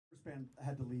band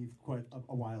had to leave quite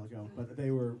a while ago, but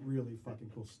they were really fucking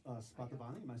cool.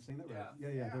 Spatavani, am I saying that right?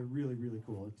 Yeah, they're really, really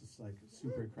cool. It's just like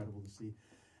super incredible to see.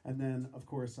 And then, of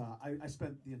course, I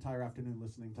spent the entire afternoon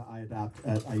listening to iAdapt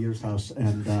at Ayir's house,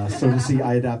 and so to see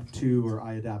iAdapt 2 or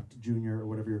iAdapt Junior or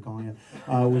whatever you're calling it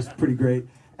was pretty great.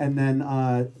 And then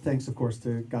thanks, of course,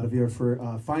 to Gadavir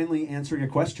for finally answering a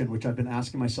question which I've been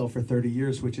asking myself for 30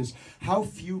 years, which is how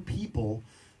few people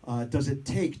does it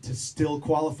take to still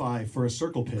qualify for a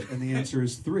circle pit? And the answer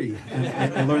is 3.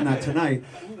 And I learned that tonight.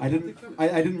 I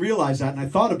didn't realize that, and I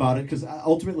thought about it because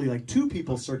ultimately, like 2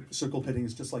 people circle pitting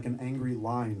is just like an angry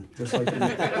line, just like,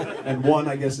 and 1,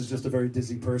 I guess, is just a very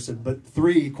dizzy person. But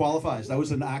 3 qualifies. That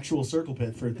was an actual circle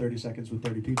pit for 30 seconds with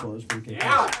 30 people. It was pretty cool.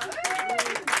 Yeah.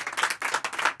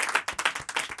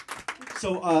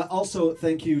 So also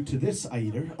thank you to this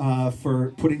Aider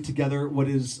for putting together what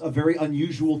is a very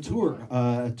unusual tour,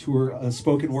 a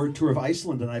spoken word tour of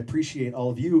Iceland, and I appreciate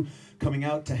all of you coming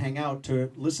out to hang out,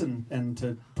 to listen, and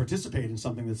to participate in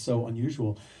something that's so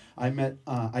unusual. I met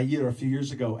Aider a few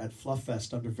years ago at Fluff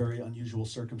Fest under very unusual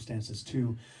circumstances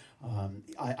too.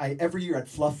 Every year at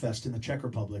Fluff Fest in the Czech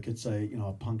Republic, it's a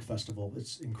punk festival.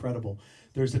 It's incredible.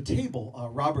 There's a table.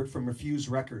 Robert from Refuse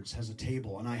Records has a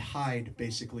table, and I hide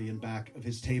basically in back of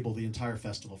his table the entire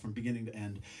festival from beginning to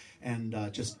end, and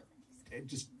just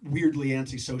weirdly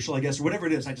antisocial, I guess, or whatever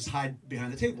it is. I just hide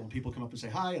behind the table, and people come up and say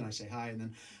hi, and I say hi, and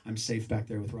then I'm safe back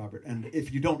there with Robert. And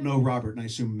if you don't know Robert, and I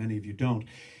assume many of you don't,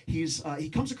 he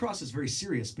comes across as very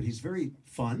serious, but he's very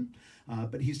fun.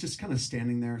 But he's just kind of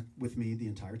standing there with me the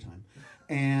entire time.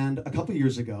 And a couple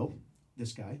years ago,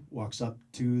 this guy walks up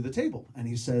to the table and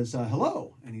he says,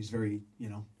 hello. And he's very,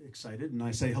 excited. And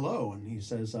I say, hello. And he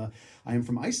says, I am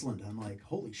from Iceland. I'm like,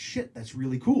 holy shit, that's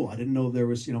really cool. I didn't know there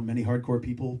was, many hardcore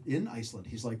people in Iceland.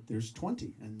 He's like, there's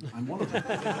 20 and I'm one of them.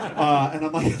 And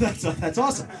I'm like, that's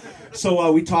awesome. So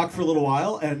we talk for a little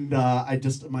while and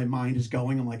my mind is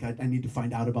going. I'm like, I need to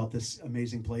find out about this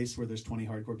amazing place where there's 20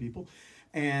 hardcore people.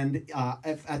 And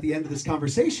at the end of this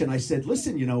conversation, I said,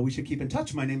 "Listen, we should keep in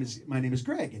touch. My name is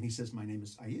Greg." And he says, "My name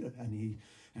is Aida."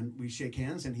 And we shake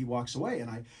hands, and he walks away. And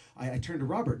I turned to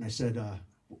Robert and I said,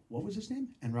 "What was his name?"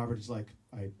 And Robert is like,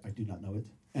 "I do not know it."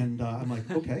 And I'm like,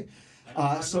 "Okay."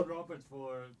 I've known Robert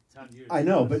for 10 years. I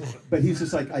know, but he's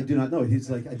just like, "I do not know it." He's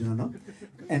like, "I do not know,"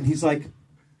 and he's like.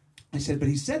 I said, but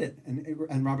he said it,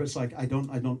 and Robert's like, I don't,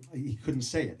 he couldn't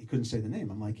say it. He couldn't say the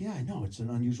name. I'm like, yeah, I know. It's an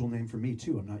unusual name for me,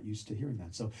 too. I'm not used to hearing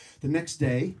that. So the next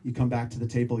day, you come back to the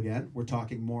table again. We're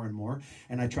talking more and more,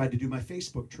 and I tried to do my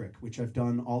Facebook trick, which I've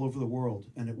done all over the world,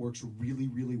 and it works really,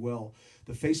 really well.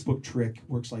 The Facebook trick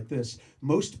works like this.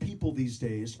 Most people these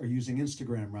days are using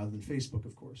Instagram rather than Facebook,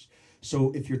 of course.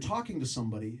 So if you're talking to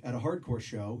somebody at a hardcore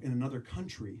show in another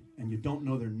country, and you don't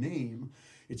know their name,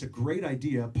 it's a great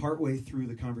idea partway through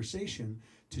the conversation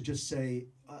to just say,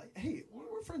 hey,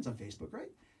 we're friends on Facebook, right?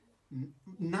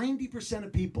 90%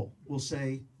 of people will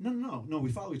say, no, we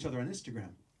follow each other on Instagram.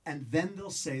 And then they'll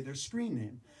say their screen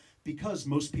name because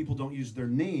most people don't use their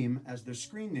name as their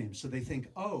screen name. So they think,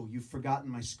 oh, you've forgotten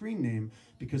my screen name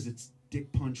because it's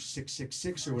Dick Punch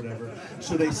 666 or whatever.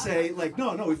 So they say, like,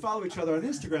 no, we follow each other on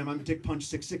Instagram. I'm Dick Punch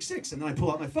 666. And then I pull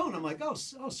out my phone. I'm like, oh,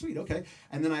 sweet, okay.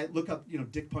 And then I look up,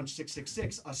 Dick Punch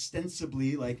 666,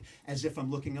 ostensibly, like, as if I'm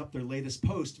looking up their latest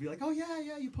post to be like, oh,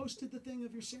 yeah, you posted the thing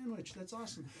of your sandwich. That's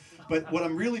awesome. But what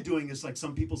I'm really doing is, like,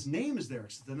 some people's name is there.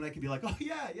 So then I can be like, oh,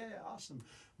 yeah, awesome.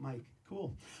 Mike,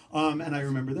 cool. And I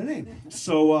remember their name.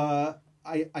 So,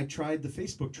 I tried the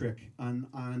Facebook trick on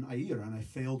Aida, and I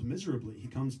failed miserably. He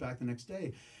comes back the next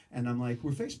day, and I'm like,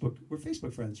 we're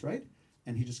Facebook friends, right?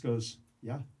 And he just goes,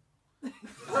 yeah. And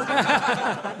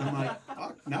I'm like,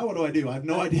 fuck, now what do? I have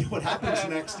no idea what happens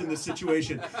next in this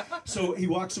situation. So he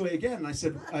walks away again, and I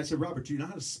said, Robert, do you know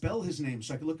how to spell his name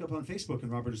so I can look up on Facebook?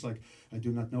 And Robert is like, I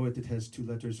do not know it. It has 2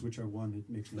 letters, which are 1. It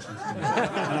makes no sense to me.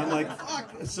 And I'm like,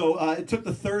 fuck. So it took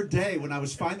the 3rd day when I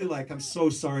was finally like, I'm so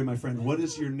sorry, my friend. What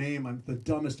is your name? I'm the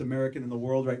dumbest American in the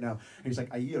world right now. And he's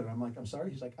like, Aida. I'm like, I'm sorry?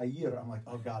 He's like, Aida. I'm like,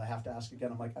 oh, God, I have to ask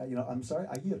again. I'm like, I'm sorry,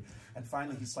 Aida. And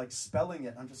finally, he's like spelling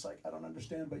it. I'm just like, I don't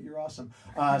understand, but you're awesome.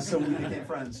 So we became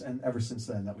friends, and ever since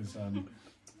then, that was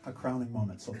a crowning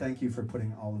moment. So thank you for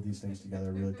putting all of these things together. I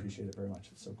really appreciate it very much.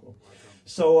 It's so cool.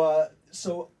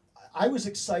 So I was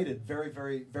excited, very,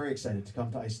 very, very excited to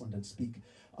come to Iceland and speak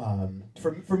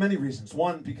for many reasons.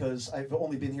 One, because I've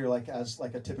only been here as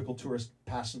a typical tourist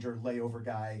passenger layover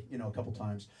guy, a couple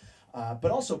times.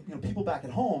 But also, people back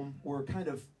at home were kind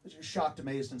of shocked,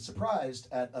 amazed, and surprised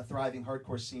at a thriving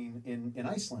hardcore scene in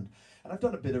Iceland. And I've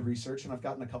done a bit of research, and I've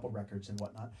gotten a couple records and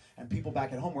whatnot. And people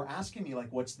back at home were asking me,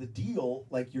 like, what's the deal?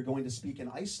 Like, you're going to speak in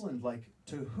Iceland, like,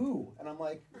 to who? And I'm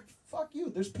like, fuck you.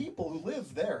 There's people who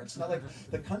live there. It's not like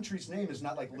the country's name is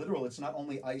not like literal. It's not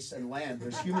only ice and land.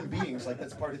 There's human beings. Like,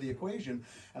 that's part of the equation.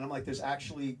 And I'm like, there's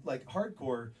actually, like,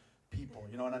 hardcore people,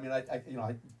 and I mean,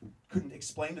 I couldn't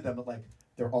explain to them that, like,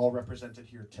 they're all represented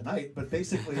here tonight, but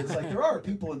basically it's like there are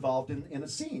people involved in a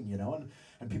scene,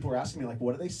 and people were asking me, like,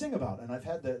 what do they sing about? And I've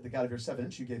had the guy of your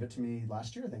 7-inch, you gave it to me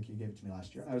last year, I think you gave it to me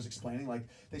last year, and I was explaining, like,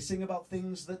 they sing about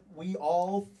things that we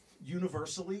all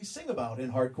universally sing about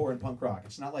in hardcore and punk rock.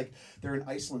 It's not like they're in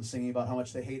Iceland singing about how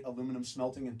much they hate aluminum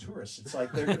smelting and tourists. It's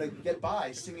like they're going to get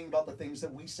by singing about the things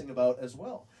that we sing about as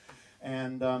well.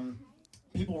 And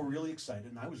people were really excited,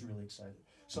 and I was really excited.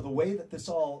 So the way that this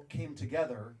all came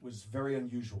together was very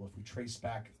unusual if we trace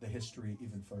back the history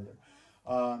even further.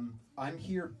 I'm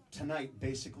here tonight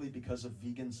basically because of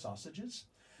vegan sausages.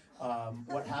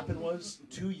 What happened was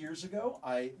 2 years ago,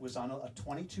 I was on a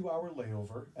 22-hour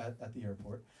layover at the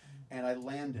airport, and I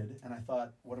landed, and I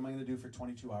thought, what am I going to do for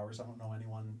 22 hours? I don't know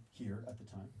anyone here at the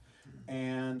time.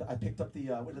 And I picked up the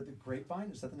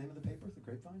Grapevine? Is that the name of the paper? The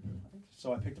Grapevine? I think.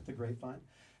 So I picked up the Grapevine.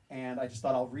 And I just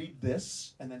thought I'll read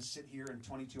this and then sit here, and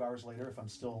 22 hours later, if I'm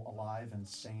still alive and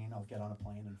sane, I'll get on a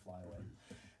plane and fly away.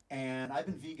 And I've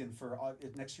been vegan for,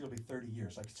 next year will be 30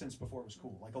 years, like since before it was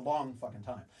cool, like a long fucking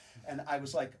time. And I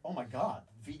was like, oh my God,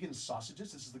 vegan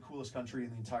sausages? This is the coolest country in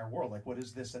the entire world. Like, what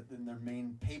is this? In their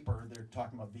main paper, they're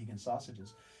talking about vegan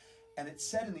sausages. And it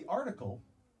said in the article,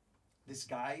 this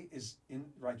guy is in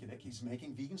Reykjavik, he's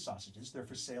making vegan sausages, they're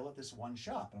for sale at this one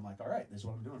shop. And I'm like, all right, this is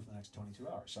what I'm doing for the next 22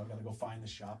 hours. So I've got to go find this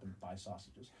shop and buy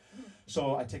sausages.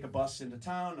 So I take a bus into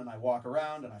town, and I walk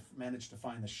around, and I manage to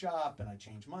find the shop, and I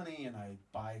change money, and I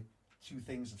buy 2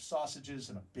 things of sausages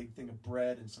and a big thing of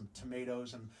bread and some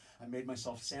tomatoes, and I made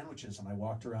myself sandwiches, and I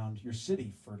walked around your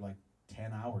city for like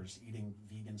 10 hours eating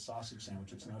vegan sausage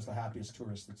sandwiches, and I was the happiest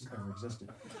tourist that's ever existed.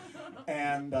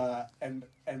 And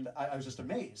I was just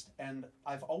amazed. And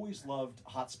I've always loved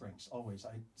hot springs, always.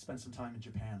 I spent some time in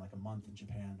Japan, like a month in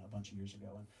Japan a bunch of years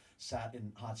ago, and sat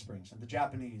in hot springs. And the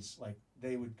Japanese, like,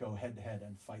 they would go head to head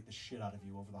and fight the shit out of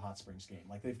you over the hot springs game.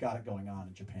 Like, they've got it going on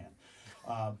in Japan.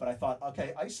 But I thought,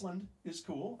 okay, Iceland is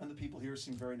cool, and the people here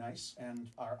seem very nice and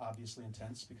are obviously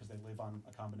intense because they live on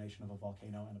a combination of a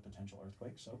volcano and a potential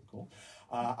earthquake, so cool.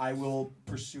 I will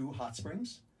pursue hot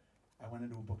springs. I went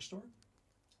into a bookstore.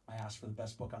 I asked for the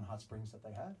best book on hot springs that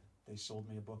they had. They sold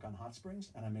me a book on hot springs,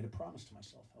 and I made a promise to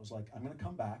myself. I was like, I'm going to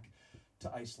come back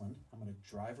to Iceland. I'm going to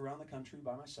drive around the country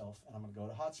by myself, and I'm going to go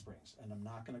to hot springs. And I'm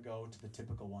not going to go to the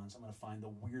typical ones. I'm going to find the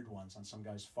weird ones on some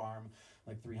guy's farm,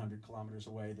 like 300 kilometers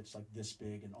away, that's like this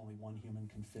big, and only one human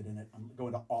can fit in it. I'm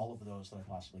going to all of those that I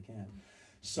possibly can.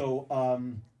 So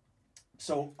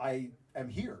I am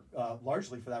here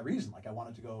largely for that reason. Like, I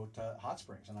wanted to go to hot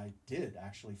springs, and I did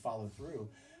actually follow through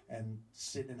and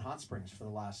sit in hot springs for the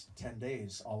last 10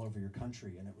 days all over your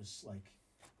country, and it was like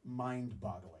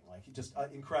mind-boggling, like just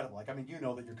incredible. Like, I mean, you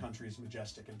know that your country is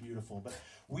majestic and beautiful, but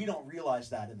we don't realize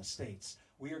that in the States.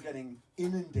 We are getting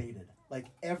inundated. Like,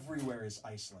 everywhere is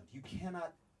Iceland. You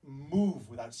cannot move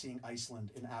without seeing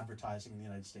Iceland in advertising in the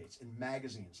United States, in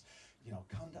magazines.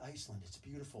 Come to Iceland, it's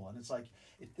beautiful. And it's like,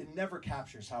 it never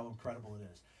captures how incredible it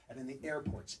is. And in the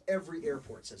airports, every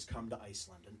airport says, come to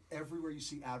Iceland. And everywhere you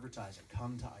see advertising,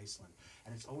 come to Iceland.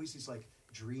 And it's always these like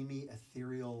dreamy,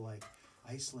 ethereal, like,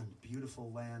 Iceland,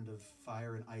 beautiful land of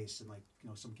fire and ice, and like,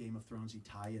 some Game of Thrones-y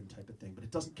tie-in type of thing, but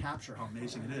it doesn't capture how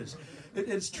amazing it is.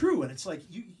 It's true, and it's like,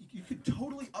 you could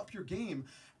totally up your game.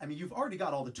 I mean, you've already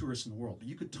got all the tourists in the world, but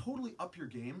you could totally up your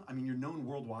game. I mean, you're known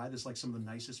worldwide as like some of the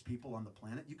nicest people on the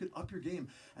planet. You could up your game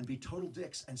and be total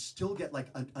dicks and still get like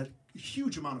a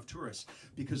huge amount of tourists,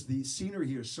 because the scenery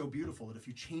here is so beautiful that if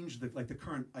you change the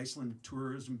current Iceland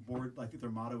tourism board, like their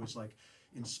motto is like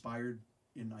inspired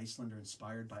in Iceland or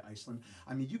inspired by Iceland.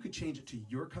 I mean, you could change it to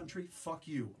your country, fuck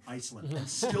you, Iceland, and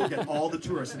still get all the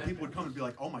tourists. And people would come and be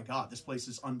like, oh my God, this place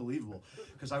is unbelievable.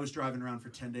 Because I was driving around for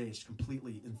 10 days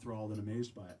completely enthralled and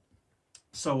amazed by it.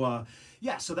 So,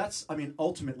 so that's, I mean,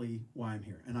 ultimately why I'm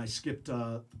here. And I skipped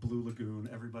the Blue Lagoon.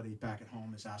 Everybody back at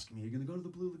home is asking me, are you going to go to the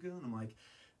Blue Lagoon? I'm like,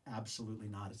 absolutely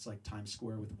not. It's like Times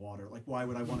Square with water. Like, why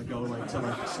would I want to go like to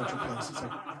like such a place? It's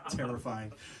like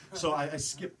terrifying. So I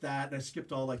skipped that, and I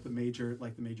skipped all like the major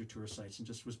tourist sites, and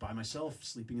just was by myself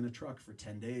sleeping in a truck for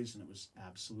 10 days, and it was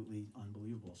absolutely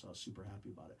unbelievable. So I was super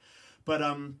happy about it. But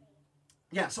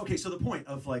so the point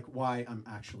of like why I'm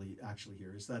actually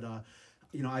here is that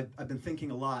you know, I've been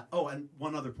thinking a lot. Oh, and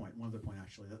one other point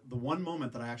actually. The one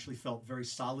moment that I actually felt very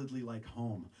solidly like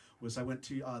home was I went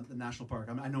to the national park.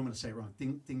 I know I'm going to say it wrong.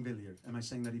 Thingvellir. Am I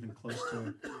saying that even close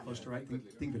to right?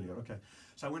 Thingvellir. Okay.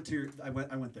 So I went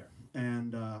there,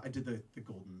 and I did the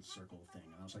golden circle thing,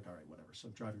 and I was like, all right, whatever. So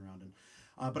I'm driving around,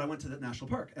 and but I went to that national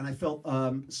park, and I felt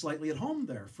slightly at home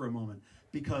there for a moment,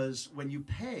 because when you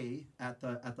pay at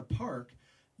the park,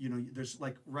 you know, there's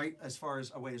like right as far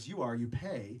as away as you are, you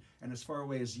pay, and as far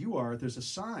away as you are, there's a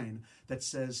sign that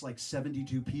says like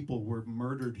 72 people were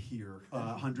murdered here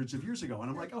hundreds of years ago. And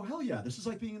I'm like, oh hell yeah, this is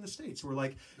like being in the States, where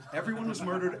like everyone was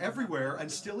murdered everywhere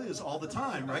and still is all the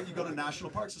time, right? You go to national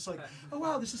parks, it's like, oh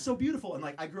wow, this is so beautiful. And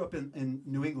like I grew up in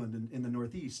New England, in the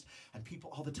Northeast, and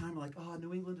people all the time are like, oh,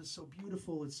 New England is so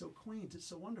beautiful, it's so quaint, it's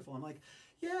so wonderful. I'm like,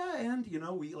 yeah, and, you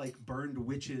know, we, like, burned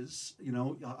witches, you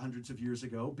know, hundreds of years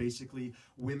ago. Basically,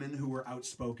 women who were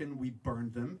outspoken, we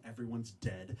burned them. Everyone's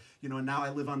dead. You know, and now I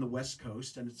live on the West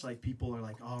Coast, and it's like people are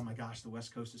like, oh, my gosh, the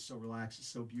West Coast is so relaxed, it's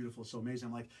so beautiful, so amazing.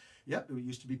 I'm like, yep, it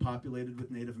used to be populated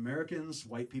with Native Americans.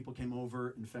 White people came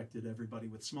over, infected everybody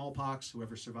with smallpox.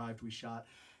 Whoever survived, we shot.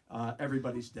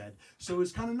 Everybody's dead. So it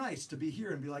was kind of nice to be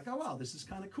here and be like, oh, wow, this is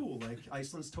kind of cool. Like,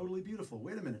 Iceland's totally beautiful.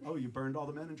 Wait a minute. Oh, you burned all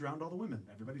the men and drowned all the women.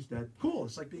 Everybody's dead. Cool.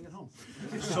 It's like being at home.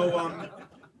 So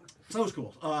that was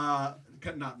cool.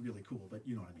 Not really cool, but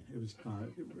you know what I mean. It was.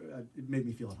 It made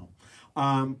me feel at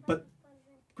home. But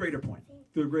greater point.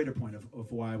 The greater point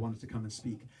of why I wanted to come and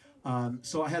speak.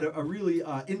 So I had a really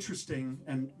interesting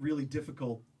and really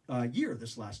difficult year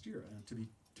this last year, to be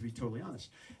totally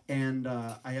honest, and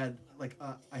I had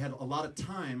a lot of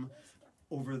time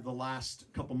over the last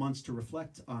couple months to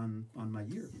reflect on my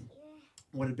year.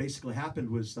 What had basically happened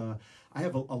was I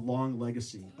have a long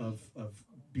legacy of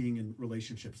being in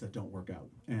relationships that don't work out,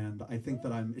 and I think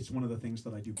that it's one of the things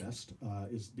that I do best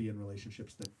is be in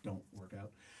relationships that don't work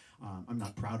out. I'm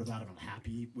not proud of that. I'm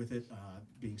happy with it.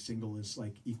 Being single is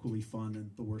like equally fun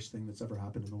and the worst thing that's ever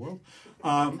happened in the world,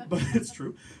 but it's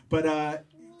true. But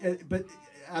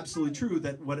absolutely true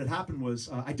that what had happened was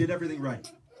I did everything right.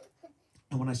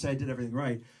 And when I say I did everything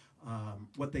right,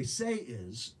 what they say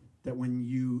is that when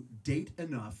you date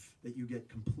enough that you get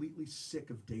completely sick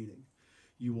of dating,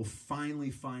 you will finally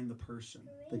find the person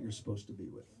that you're supposed to be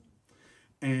with.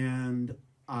 And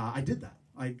I did that.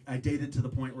 I dated to the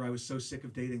point where I was so sick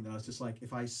of dating that I was just like,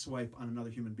 if I swipe on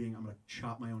another human being, I'm going to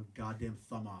chop my own goddamn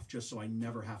thumb off just so I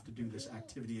never have to do this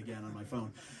activity again on my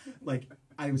phone. Like,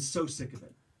 I was so sick of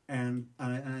it. And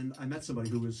I met somebody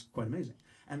who was quite amazing.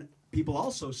 And people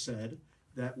also said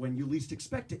that when you least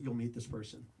expect it, you'll meet this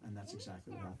person. And that's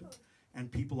exactly what happened. And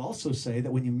people also say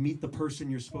that when you meet the person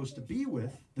you're supposed to be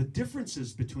with, the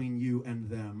differences between you and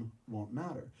them won't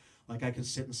matter. Like I can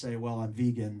sit and say, well, I'm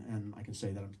vegan, and I can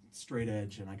say that I'm straight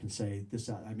edge, and I can say this,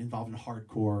 I'm involved in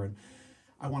hardcore, and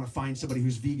I want to find somebody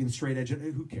who's vegan, straight edge, and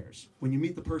who cares? When you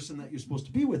meet the person that you're supposed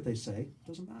to be with, they say, it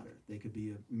doesn't matter. They could be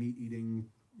a meat-eating,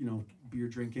 you know,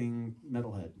 beer-drinking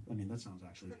metalhead. I mean, that sounds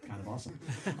actually kind of awesome.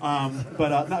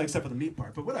 But not except for the meat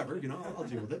part, but whatever, you know, I'll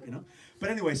deal with it, you know.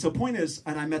 But anyway, so point is,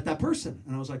 and I met that person,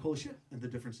 and I was like, holy shit, and the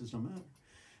differences don't matter.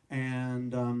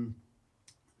 And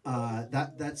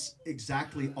that's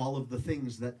exactly all of the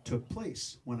things that took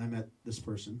place when I met this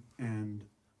person. And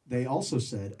they also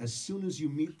said, as soon as you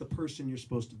meet the person you're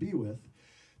supposed to be with,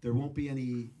 there won't be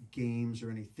any games or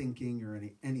any thinking or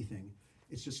anything.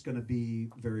 It's just going to be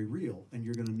very real, and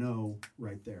you're going to know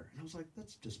right there. And I was like,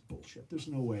 that's just bullshit. There's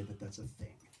no way that that's a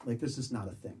thing. Like, this is not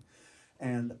a thing.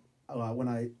 And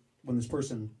when this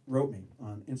person wrote me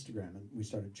on Instagram and we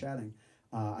started chatting,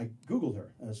 I Googled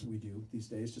her, as we do these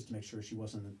days, just to make sure she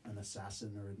wasn't an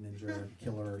assassin or a ninja or a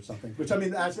killer or something. Which, I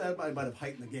mean, that might have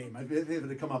heightened the game. If it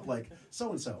had come up like,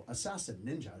 so-and-so, assassin,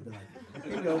 ninja, I'd be like,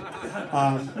 here you go.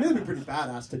 It would be pretty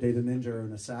badass to date a ninja or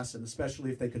an assassin,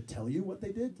 especially if they could tell you what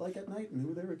they did, like, at night and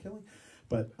who they were killing.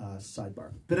 But,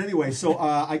 sidebar. But anyway, so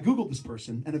I Googled this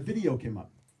person, and a video came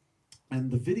up. And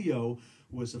the video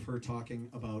was of her talking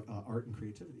about art and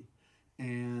creativity.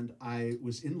 And I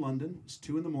was in London. It was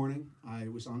 2 a.m. I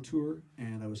was on tour,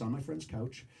 and I was on my friend's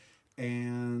couch.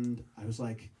 And I was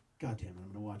like, God damn it, I'm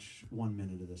going to watch 1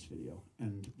 minute of this video.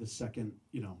 And the second,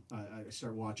 you know, I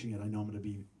start watching it, I know I'm going to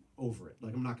be over it.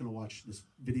 Like, I'm not going to watch this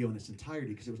video in its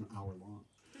entirety because it was an hour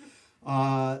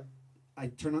long. I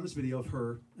turned on this video of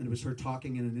her, and it was her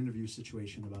talking in an interview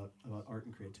situation about art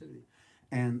and creativity.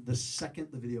 And the second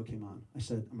the video came on, I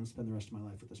said, I'm going to spend the rest of my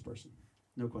life with this person.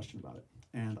 No question about it.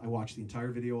 And I watched the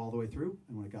entire video all the way through,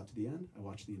 and when it got to the end, I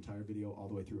watched the entire video all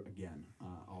the way through again,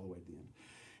 all the way to the end.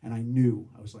 And I knew,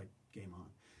 I was like, game on.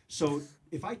 So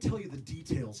if I tell you the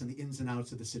details and the ins and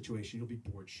outs of the situation, you'll be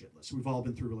bored shitless. We've all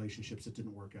been through relationships that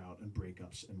didn't work out, and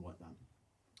breakups and whatnot.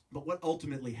 But what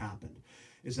ultimately happened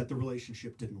is that the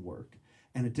relationship didn't work.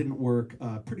 And it didn't work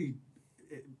pretty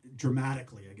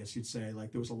dramatically, I guess you'd say.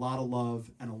 Like, there was a lot of love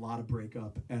and a lot of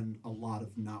breakup and a lot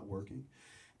of not working.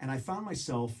 And I found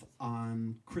myself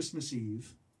on Christmas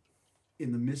Eve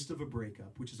in the midst of a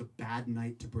breakup, which is a bad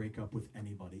night to break up with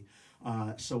anybody.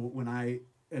 So when I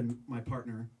and my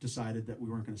partner decided that we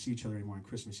weren't going to see each other anymore on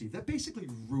Christmas Eve, that basically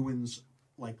ruins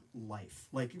like life.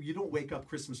 Like, you don't wake up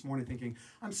Christmas morning thinking,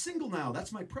 I'm single now,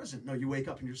 that's my present. No, you wake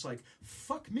up and you're just like,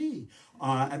 fuck me.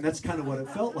 And that's kind of what it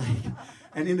felt like.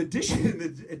 And in addition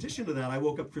to that, I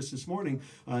woke up Christmas morning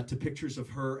to pictures of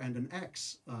her and an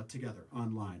ex together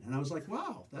online. And I was like,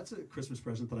 wow, that's a Christmas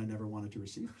present that I never wanted to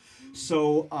receive.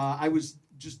 So I was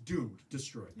just doomed,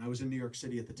 destroyed. And I was in New York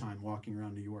City at the time, walking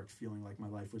around New York, feeling like my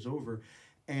life was over.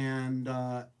 And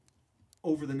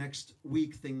over the next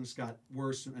week, things got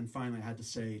worse, and finally I had to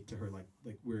say to her, like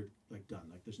we're like done,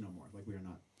 like there's no more, like we are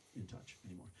not in touch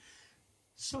anymore.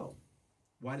 So,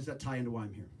 why does that tie into why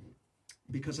I'm here?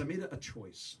 Because I made a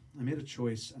choice. I made a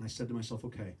choice, and I said to myself,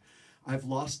 okay, I've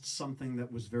lost something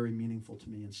that was very meaningful to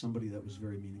me, and somebody that was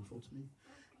very meaningful to me,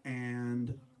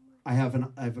 and I have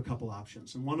a couple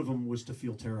options, and one of them was to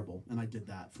feel terrible, and I did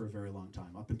that for a very long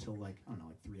time, up until like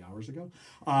 3 hours ago.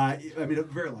 I mean, a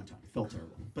very long time. It felt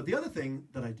terrible. But the other thing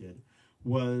that I did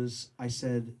was I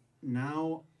said,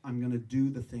 now I'm going to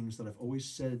do the things that I've always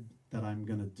said that I'm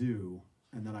going to do,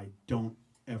 and that I don't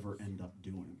ever end up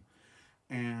doing.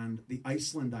 And the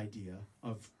Iceland idea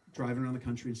of driving around the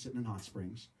country and sitting in hot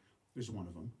springs is one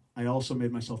of them. I also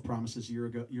made myself promises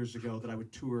years ago that I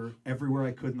would tour everywhere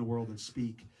I could in the world and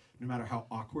speak, no matter how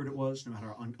awkward it was, no matter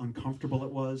how uncomfortable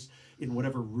it was, in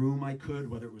whatever room I could,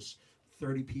 whether it was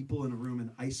 30 people in a room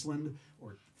in Iceland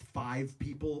or 5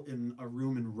 people in a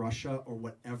room in Russia or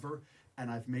whatever.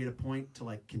 And I've made a point to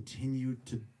like continue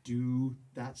to do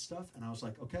that stuff. And I was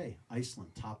like, okay, Iceland,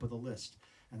 top of the list.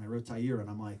 And I wrote Tyre, and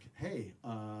I'm like, hey,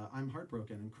 I'm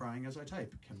heartbroken and crying as I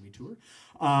type. Can we tour?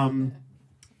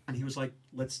 And he was like,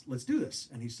 let's do this.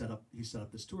 And he set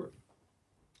up this tour.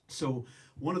 So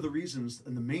one of the reasons,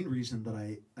 and the main reason that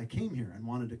I came here and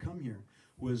wanted to come here,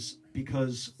 was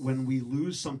because when we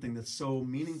lose something that's so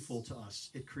meaningful to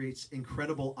us, it creates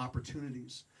incredible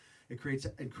opportunities. It creates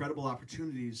incredible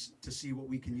opportunities to see what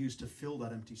we can use to fill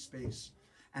that empty space.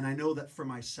 And I know that for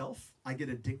myself, I get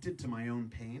addicted to my own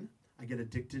pain. I get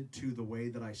addicted to the way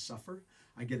that I suffer.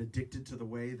 I get addicted to the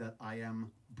way that I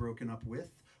am broken up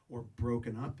with, or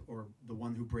broken up, or the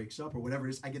one who breaks up, or whatever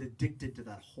it is. I get addicted to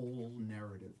that whole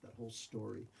narrative, that whole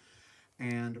story.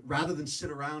 And rather than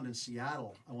sit around in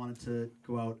Seattle, I wanted to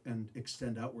go out and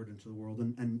extend outward into the world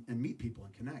and meet people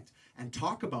and connect and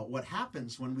talk about what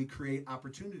happens when we create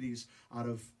opportunities out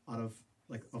of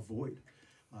like a void.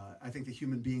 I think that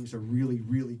human beings are really,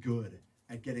 really good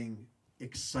at getting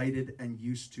excited and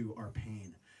used to our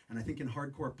pain. And I think in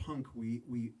hardcore punk,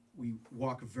 we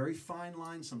walk a very fine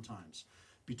line sometimes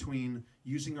between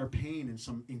using our pain in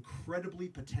some incredibly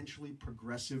potentially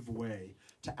progressive way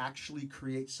to actually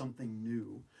create something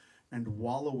new, and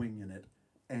wallowing in it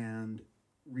and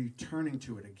returning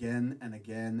to it again and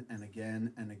again and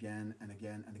again and again and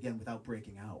again and again without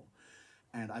breaking out.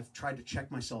 And I've tried to check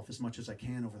myself as much as I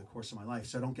can over the course of my life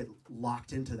so I don't get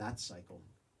locked into that cycle.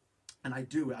 And I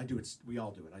do it, we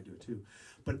all do it, I do it too.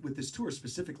 But with this tour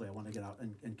specifically, I want to get out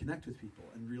and connect with people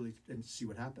and really see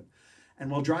what happened. And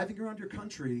while driving around your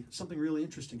country, something really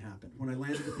interesting happened. When I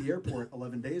landed at the airport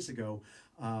 11 days ago,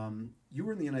 you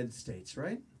were in the United States,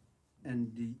 right?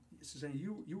 And Suzanne,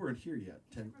 you weren't here yet.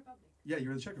 Yeah, you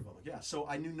were in the Czech Republic, yeah. So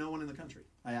I knew no one in the country.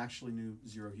 I actually knew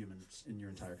 0 humans in your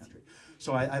entire country.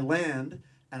 So I land,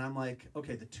 and I'm like,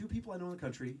 okay, the 2 people I know in the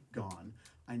country, gone.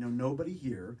 I know nobody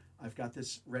here. I've got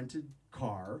this rented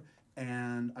car,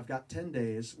 and I've got 10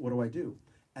 days. What do I do?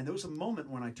 And there was a moment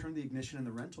when I turned the ignition in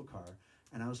the rental car,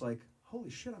 and I was like, holy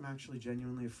shit, I'm actually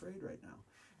genuinely afraid right now.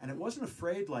 And it wasn't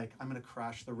afraid like I'm going to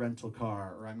crash the rental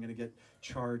car, or I'm going to get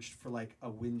charged for like a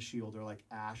windshield or like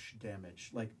ash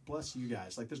damage. Like, bless you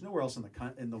guys. Like, there's nowhere else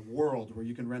in the world where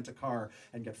you can rent a car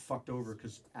and get fucked over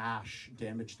because ash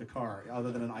damaged the car,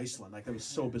 other than in Iceland. Like, that was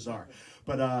so bizarre.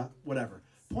 But whatever.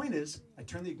 Point is, I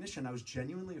turned the ignition. I was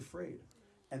genuinely afraid.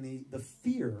 And the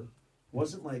fear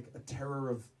wasn't like a terror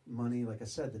of money, like I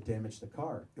said, that damaged the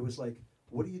car. It was like,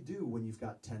 what do you do when you've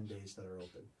got 10 days that are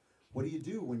open? What do you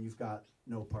do when you've got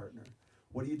no partner?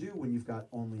 What do you do when you've got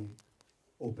only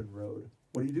open road?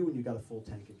 What do you do when you've got a full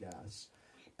tank of gas?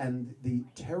 And the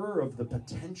terror of the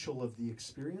potential of the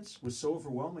experience was so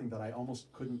overwhelming that I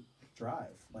almost couldn't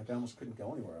drive. Like, I almost couldn't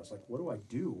go anywhere. I was like, what do I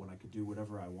do when I could do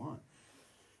whatever I want?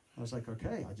 I was like,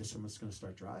 okay, I'm just going to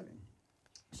start driving.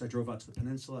 So I drove out to the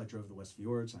peninsula, I drove the West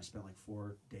Fjords, and I spent like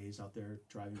 4 days out there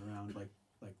driving around like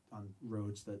on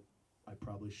roads that I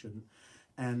probably shouldn't.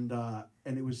 And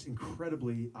it was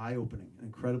incredibly eye-opening,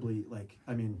 incredibly, like,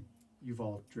 I mean, you've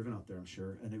all driven out there, I'm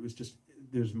sure, and it was just,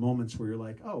 there's moments where you're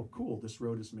like, oh, cool, this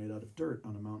road is made out of dirt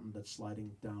on a mountain that's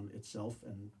sliding down itself,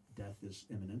 and death is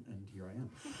imminent, and here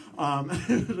I am.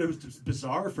 It was just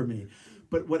bizarre for me.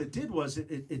 But what it did was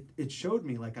it showed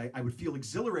me, like, I would feel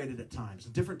exhilarated at times, a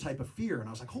different type of fear, and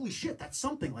I was like, holy shit, that's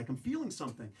something, like, I'm feeling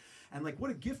something. And, like,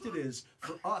 what a gift it is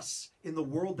for us in the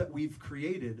world that we've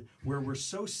created, where we're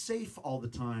so safe all the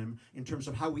time in terms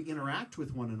of how we interact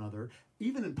with one another.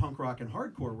 Even in punk rock and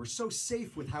hardcore, we're so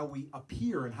safe with how we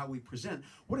appear and how we present.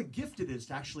 What a gift it is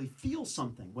to actually feel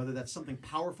something, whether that's something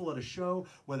powerful at a show,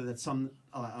 whether that's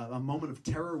a moment of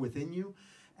terror within you.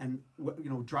 And, you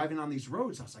know, driving on these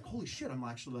roads, I was like, holy shit, I'm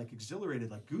actually, like, exhilarated,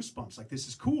 like goosebumps. Like, this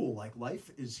is cool. Like, life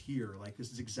is here. Like,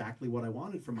 this is exactly what I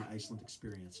wanted from my Iceland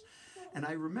experience. And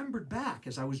I remembered back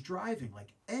as I was driving,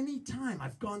 like, any time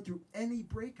I've gone through any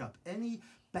breakup, any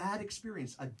bad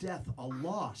experience, a death, a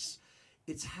loss,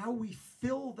 it's how we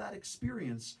fill that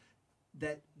experience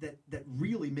that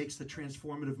really makes the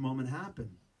transformative moment happen.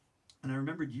 And I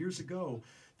remembered years ago,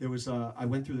 there was, I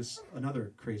went through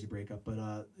another crazy breakup, but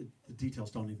the details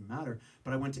don't even matter.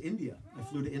 But I went to India. I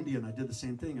flew to India and I did the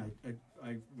same thing.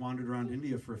 I wandered around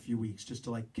India for a few weeks just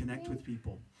to, like, connect with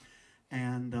people.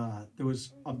 And there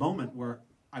was a moment where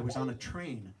I was on a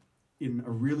train in a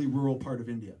really rural part of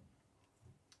India.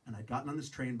 And I'd gotten on this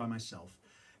train by myself.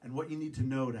 And what you need to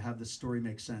know to have this story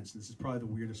make sense, and this is probably the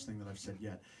weirdest thing that I've said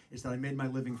yet, is that I made my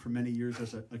living for many years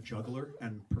as a juggler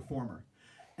and performer.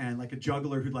 And, like, a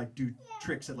juggler who'd, like, do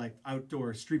tricks at, like,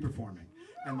 outdoor street performing.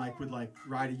 And, like, would, like,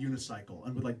 ride a unicycle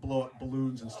and would, like, blow up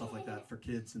balloons and stuff like that for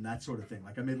kids and that sort of thing.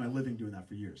 Like, I made my living doing that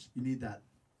for years. You need that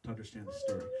to understand the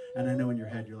story. And I know in your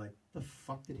head you're like, the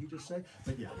fuck did he just say?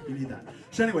 But yeah, you need that.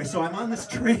 So anyway, so I'm on this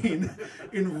train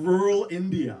in rural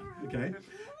India, okay?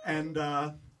 And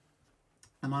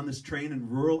I'm on this train in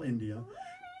rural India,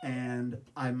 and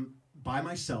I'm by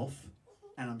myself,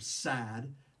 and I'm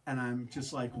sad, and I'm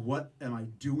just like, what am I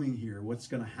doing here? What's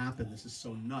going to happen? This is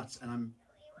so nuts. And I'm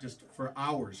just, for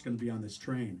hours, going to be on this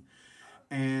train.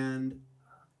 And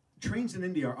trains in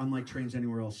India are unlike trains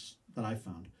anywhere else that I've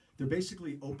found. They're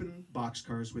basically open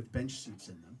boxcars with bench seats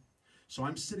in them. So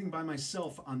I'm sitting by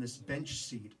myself on this bench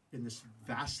seat in this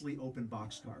vastly open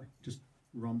boxcar, just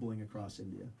rumbling across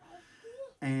India.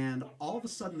 And all of a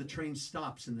sudden the train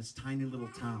stops in this tiny little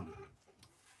town.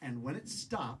 And when it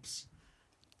stops,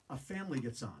 a family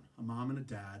gets on, a mom and a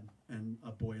dad and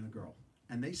a boy and a girl.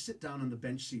 And they sit down on the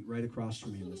bench seat right across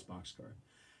from me in this boxcar.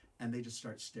 And they just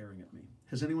start staring at me.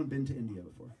 Has anyone been to India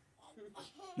before?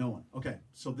 No one. Okay,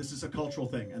 so this is a cultural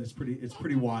thing, and it's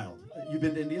pretty wild. You've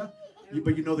been to India?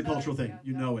 But you know the cultural thing.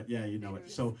 You know it. Yeah, you know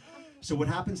it. So what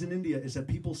happens in India is that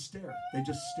people stare. They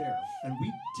just stare. And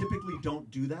we typically don't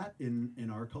do that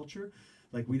in our culture.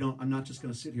 Like, I'm not just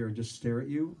going to sit here and just stare at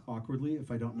you awkwardly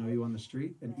if I don't know you on the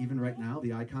street. And even right now,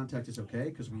 the eye contact is okay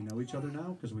because we know each other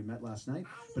now because we met last night.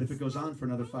 But if it goes on for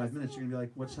another 5 minutes, you're going to be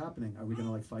like, what's happening? Are we going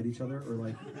to, like, fight each other or,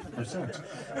 like, have sex?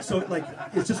 So, like,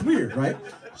 it's just weird, right?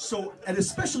 So, and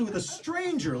especially with a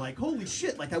stranger, like, holy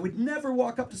shit, like, I would never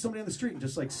walk up to somebody on the street and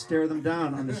just, like, stare them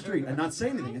down on the street and not say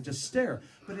anything and just stare.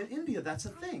 But in India, that's a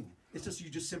thing. It's just, you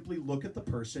just simply look at the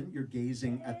person, you're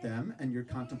gazing at them, and you're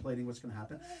contemplating what's going to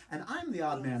happen. And I'm the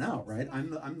odd man out, right? I'm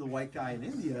the white guy in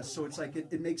India, so it's like,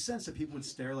 it makes sense that people would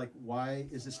stare, like, why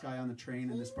is this guy on the train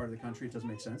in this part of the country? It doesn't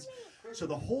make sense. So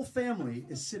the whole family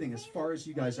is sitting as far as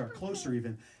you guys are, closer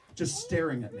even, just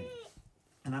staring at me.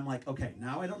 And I'm like, okay,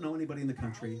 now I don't know anybody in the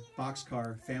country,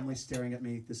 boxcar, family staring at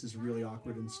me, this is really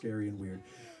awkward and scary and weird.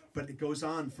 But it goes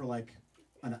on for, like,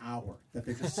 an hour that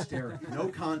they're just staring, no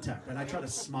contact. And I try to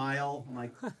smile, I'm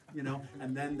like, you know,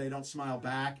 and then they don't smile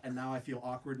back, and now I feel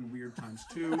awkward and weird times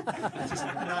two. It's just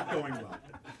not going well.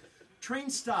 Train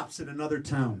stops at another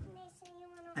town,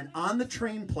 and on the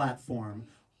train platform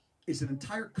is an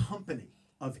entire company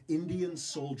of Indian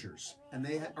soldiers, and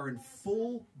they are in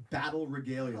full battle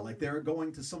regalia, like they're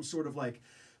going to some sort of like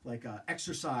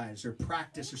exercise or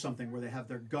practice or something where they have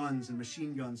their guns and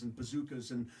machine guns and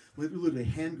bazookas and literally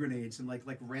hand grenades and like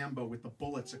Rambo with the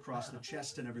bullets across the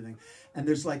chest and everything. And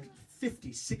there's like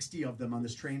 50, 60 of them on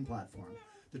this train platform.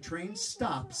 The train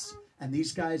stops and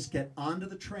these guys get onto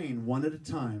the train one at a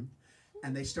time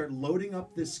and they start loading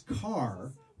up this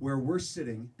car where we're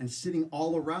sitting and sitting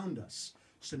all around us.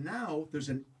 So now there's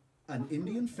an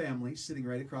Indian family sitting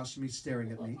right across from me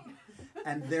staring at me.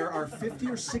 And there are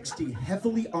 50 or 60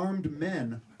 heavily armed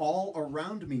men all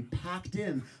around me, packed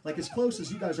in, like as close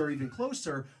as you guys are, even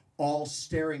closer, all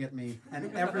staring at me,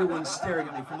 and everyone's staring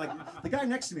at me from like, the guy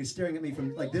next to me is staring at me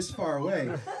from like this far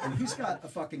away, and he's got a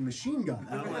fucking machine gun.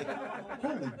 And I'm like,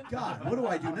 holy God, what do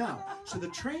I do now? So the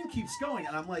train keeps going,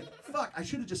 and I'm like, fuck, I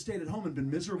should have just stayed at home and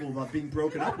been miserable about being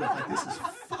broken up with. Like, this is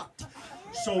fucked.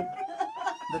 So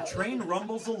the train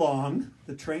rumbles along,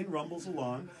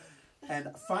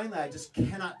 and finally I just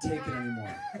cannot take it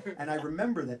anymore. And I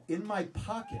remember that in my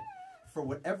pocket, for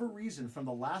whatever reason, from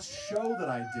the last show that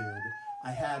I did,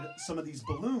 I had some of these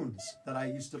balloons that I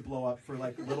used to blow up for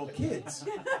like little kids.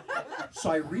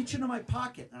 So I reach into my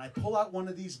pocket and I pull out one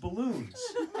of these balloons,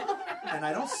 and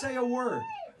I don't say a word.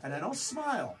 And I don't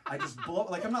smile. I just blow,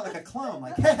 like I'm not like a clown,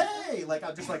 like, hey, hey! Like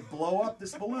I'll just like blow up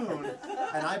this balloon,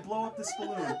 and I blow up this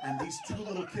balloon, and these two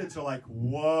little kids are like,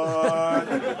 what?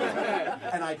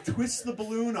 And I twist the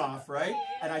balloon off, right?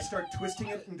 And I start twisting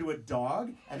it into a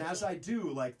dog, and as I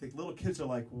do, like the little kids are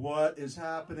like, what is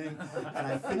happening? And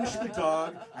I finish the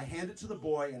dog, I hand it to the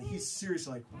boy, and he's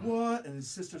seriously like, what? And his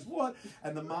sister's, what?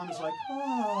 And the mom is like,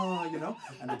 oh, you know?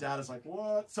 And the dad is like,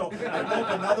 what? So I blow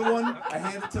up another one, I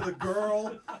hand it to the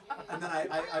girl, and then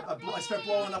I start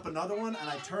blowing up another one, and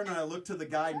I turn and I look to the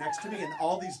guy next to me, and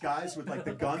all these guys with like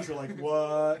the guns are like,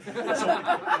 what? So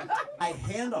I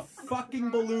hand a fucking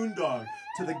balloon dog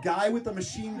to the guy with the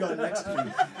machine gun next to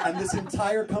me, and this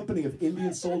entire company of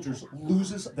Indian soldiers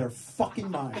loses their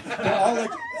fucking mind. They're all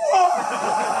like,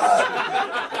 what?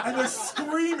 And they're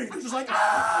screaming. They're just like,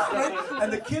 ah! Right?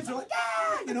 And the kids are like,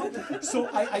 ah! You know? So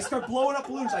I start blowing up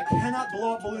balloons. I cannot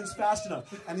blow up balloons fast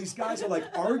enough. And these guys are like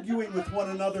arguing with one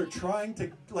another, trying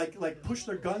to like push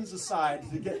their guns aside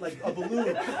to get like a balloon.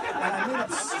 And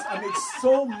I made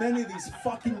so many of these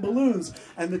fucking balloons.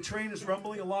 And the train is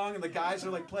rumbling along, and the guys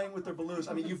are like playing with their balloons.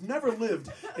 I mean, you've never lived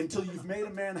until you've made a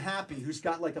man happy who's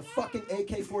got like a fucking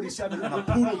AK-47 and a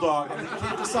poodle dog, and he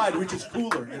can't decide which is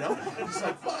cooler, you know? He's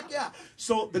like, fuck yeah.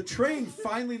 So the train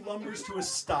finally lumbers to a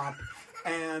stop,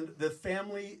 and the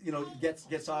family, you know,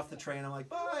 gets off the train. I'm like,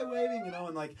 bye, waving, you know,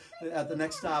 and like at the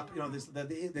next stop, you know,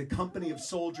 the company of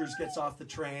soldiers gets off the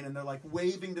train, and they're like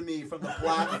waving to me from the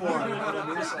platform. You know what I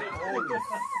mean? It's like, holy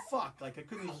fuck, like I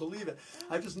couldn't even believe it.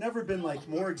 I've just never been like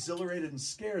more exhilarated and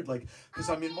scared, like,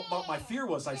 because I mean, what my fear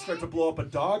was I'd start to blow up a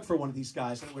dog for one of these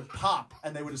guys, and it would pop,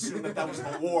 and they would assume that was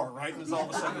the war, right? And all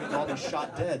of a sudden we'd all be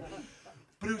shot dead.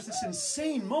 But it was this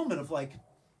insane moment of like,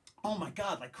 oh my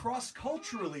God, like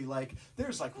cross-culturally, like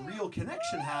there's like real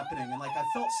connection happening, and like I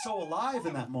felt so alive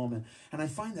in that moment. And I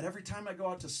find that every time I go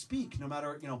out to speak, no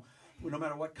matter, you know, no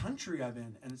matter what country I'm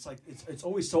in, and it's like it's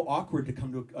always so awkward to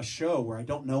come to a show where I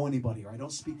don't know anybody or I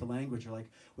don't speak the language, or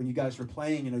like when you guys were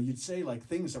playing, you know, you'd say like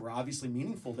things that were obviously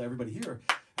meaningful to everybody here,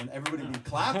 and everybody would be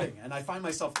clapping, and I find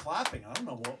myself clapping. I don't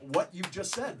know what you've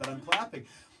just said, but I'm clapping.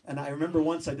 And I remember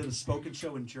once I did a spoken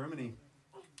show in Germany,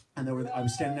 and I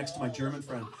was standing next to my German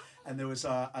friend, and there was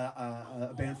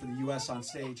a band from the U.S. on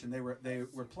stage, and they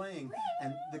were playing,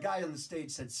 and the guy on the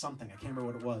stage said something. I can't remember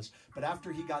what it was, but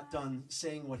after he got done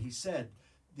saying what he said,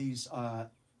 these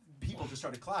people just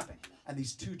started clapping, and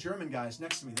these two German guys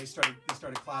next to me, they started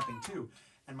clapping too.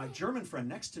 And my German friend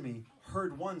next to me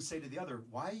heard one say to the other,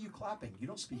 why are you clapping? You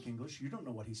don't speak English. You don't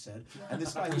know what he said. And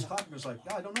this guy who's clapping was like,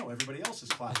 yeah, I don't know. Everybody else is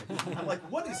clapping. I'm like,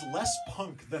 what is less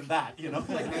punk than that? You know,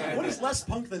 like, what is less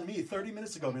punk than me 30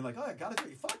 minutes ago being like, oh, I got to do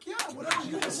it. Fuck yeah, whatever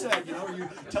you just said. You know, or you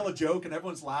tell a joke and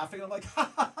everyone's laughing. I'm like, ha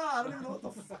ha ha, I don't even know what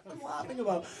the fuck I'm laughing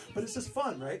about. But it's just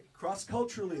fun, right?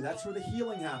 Cross-culturally, that's where the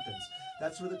healing happens.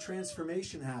 That's where the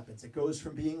transformation happens. It goes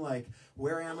from being like,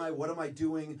 where am I? What am I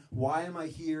doing? Why am I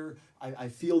here? I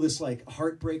feel this like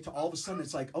heartbreak, to all of a sudden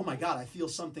it's like, oh my God, I feel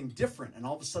something different. And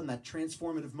all of a sudden that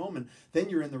transformative moment, then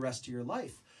you're in the rest of your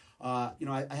life. You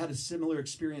know, I had a similar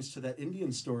experience to that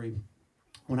Indian story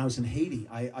when I was in Haiti.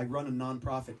 I run a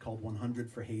nonprofit called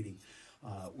 100 for Haiti.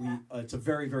 It's a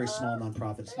very, very small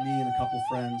nonprofit. It's me and a couple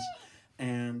friends.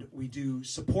 And we do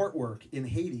support work in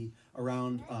Haiti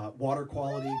around water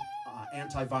quality,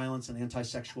 anti-violence and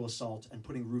anti-sexual assault, and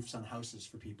putting roofs on houses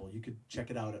for people. You could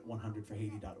check it out at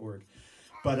 100forhaiti.org.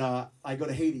 But I go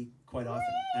to Haiti quite often,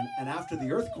 and after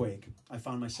the earthquake, I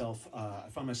found myself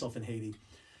in Haiti,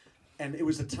 and it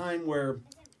was a time where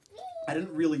I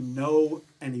didn't really know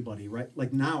anybody. Right,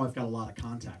 like now I've got a lot of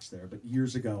contacts there, but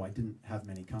years ago I didn't have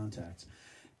many contacts,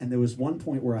 and there was one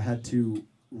point where I had to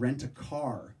rent a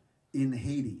car in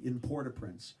Haiti, in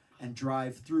Port-au-Prince, and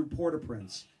drive through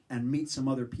Port-au-Prince and meet some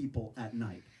other people at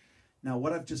night. Now,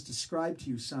 what I've just described to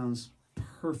you sounds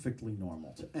perfectly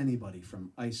normal to anybody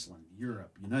from Iceland,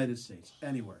 Europe, United States,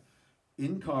 anywhere.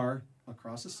 In car,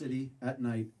 across a city, at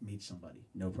night, meet somebody.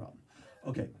 No problem.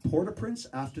 Okay, Port-au-Prince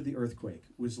after the earthquake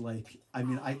was like, I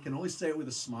mean, I can only say it with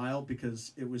a smile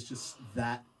because it was just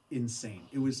that insane.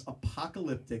 It was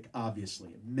apocalyptic, obviously.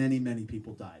 Many, many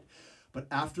people died. But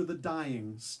after the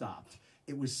dying stopped,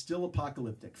 it was still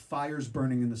apocalyptic. Fires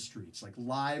burning in the streets, like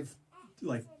live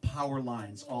power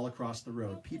lines all across the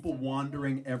road. People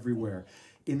wandering everywhere.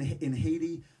 In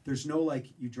Haiti, there's no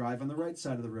you drive on the right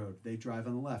side of the road, they drive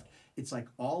on the left. It's like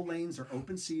all lanes are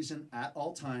open season at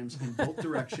all times in both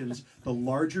directions. The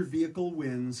larger vehicle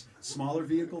wins, smaller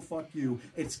vehicle, fuck you.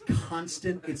 It's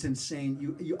constant, it's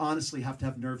insane. You honestly have to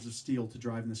have nerves of steel to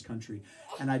drive in this country.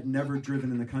 And I'd never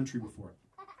driven in the country before.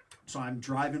 So I'm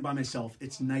driving by myself,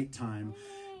 it's nighttime,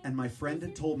 and my friend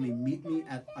had told me, meet me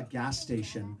at a gas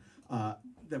station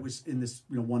that was in this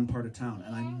one part of town,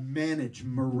 and I managed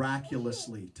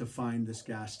miraculously to find this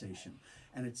gas station.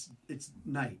 And it's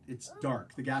night, it's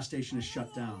dark, the gas station is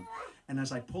shut down. And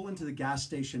as I pull into the gas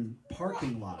station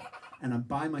parking lot, and I'm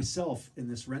by myself in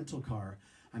this rental car,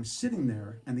 I'm sitting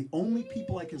there, and the only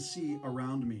people I can see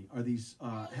around me are these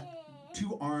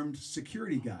two armed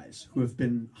security guys who have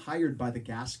been hired by the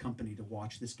gas company to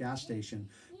watch this gas station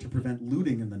to prevent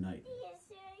looting in the night.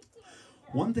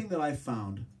 One thing that I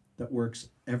found that works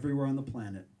everywhere on the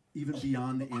planet, even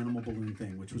beyond the animal balloon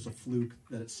thing, which was a fluke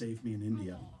that it saved me in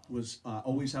India, was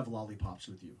always have lollipops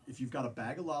with you. If you've got a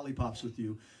bag of lollipops with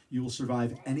you, you will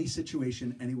survive any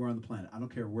situation anywhere on the planet. I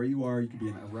don't care where you are. You could be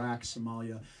in Iraq,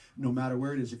 Somalia, no matter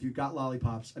where it is. If you've got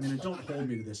lollipops, I mean, and don't hold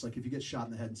me to this. Like, if you get shot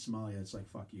in the head in Somalia, it's like,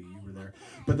 fuck you, you were there.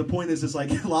 But the point is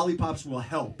like, lollipops will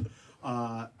help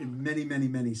in many, many,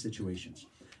 many situations.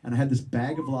 And I had this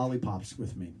bag of lollipops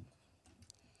with me.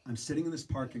 I'm sitting in this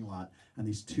parking lot, and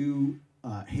these two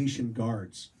Haitian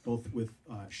guards, both with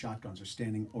shotguns, are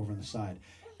standing over on the side.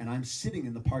 And I'm sitting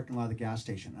in the parking lot of the gas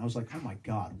station. I was like, oh my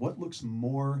God, what looks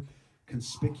more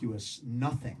conspicuous,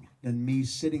 nothing, than me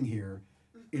sitting here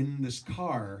in this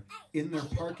car in their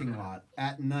parking lot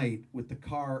at night with the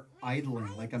car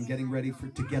idling, like I'm getting ready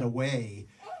to get away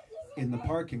in the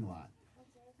parking lot.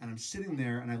 And I'm sitting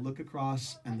there, and I look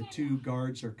across, and the two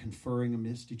guards are conferring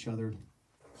amidst each other.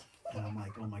 And I'm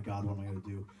like, oh my God, what am I going to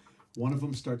do? One of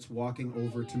them starts walking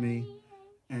over to me,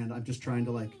 and I'm just trying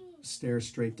to stare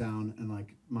straight down and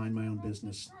mind my own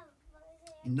business.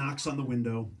 He knocks on the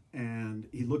window, and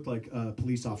he looked like a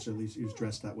police officer, at least he was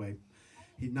dressed that way.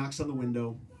 He knocks on the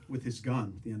window with his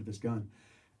gun, the end of his gun.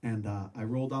 And I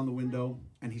roll down the window,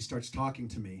 and he starts talking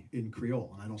to me in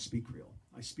Creole, and I don't speak Creole.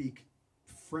 I speak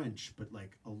French, but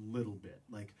a little bit.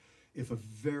 If a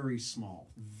very small,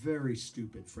 very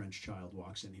stupid French child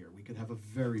walks in here, we could have a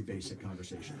very basic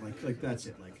conversation. That's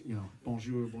it.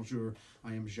 Bonjour, bonjour,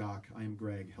 I am Jacques, I am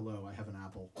Greg, hello, I have an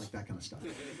apple, that kind of stuff.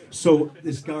 So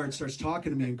this guard starts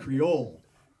talking to me in Creole,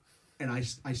 and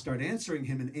I start answering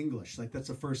him in English. That's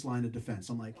the first line of defense.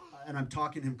 And I'm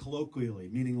talking to him colloquially,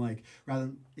 meaning rather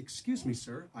than, excuse me,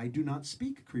 sir, I do not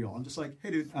speak Creole. I'm just like,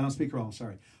 hey, dude, I don't speak Creole, I'm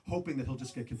sorry. Hoping that he'll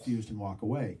just get confused and walk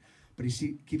away. But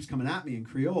he keeps coming at me in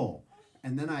Creole.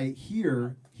 And then I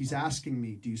hear he's asking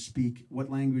me, what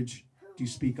language do you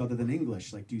speak other than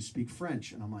English? Do you speak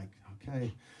French? And I'm like,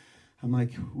 okay. I'm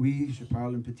like, oui, je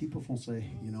parle un petit peu français.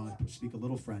 I speak a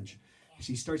little French. So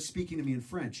he starts speaking to me in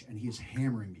French, and he is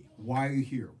hammering me. Why are you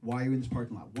here? Why are you in this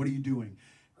parking lot? What are you doing?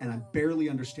 And I'm barely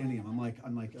understanding him. I'm like,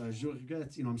 je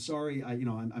regrette, I'm sorry.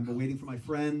 I'm waiting for my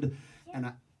friend.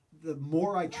 And the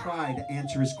more I try to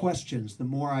answer his questions, the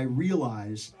more I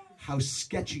realize how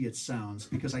sketchy it sounds,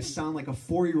 because I sound like a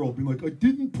 4-year-old being like, I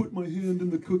didn't put my hand in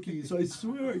the cookies, I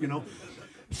swear,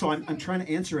 So I'm trying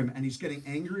to answer him, and he's getting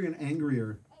angrier and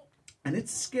angrier. And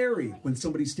it's scary when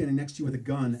somebody's standing next to you with a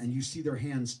gun and you see their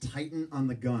hands tighten on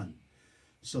the gun.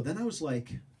 So then I was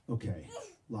like, okay,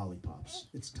 lollipops,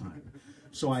 it's time.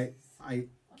 So I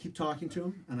keep talking to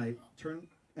him, and I turn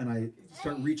and I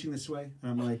start reaching this way, and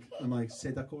I'm like,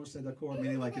 c'est d'accord,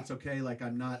 meaning it's okay,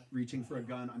 I'm not reaching for a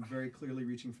gun, I'm very clearly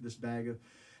reaching for this bag of,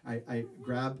 I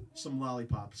grab some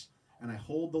lollipops, and I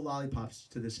hold the lollipops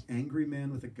to this angry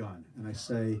man with a gun, and I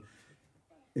say,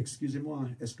 excusez-moi,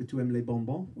 est-ce que tu aimes les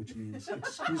bonbons? Which means,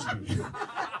 excuse me,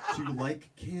 do you like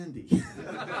candy?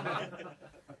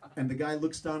 And the guy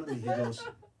looks down at me, he goes,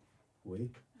 oui.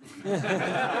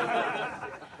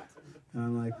 And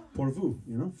I'm like, pour vous,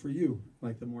 for you.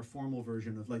 The more formal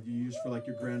version of you use for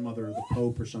your grandmother or the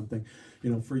Pope or something.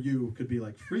 For you could be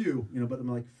for you, but I'm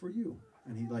like, for you.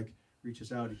 And he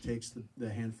reaches out, he takes the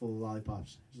handful of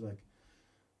lollipops. He's like,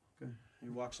 okay. And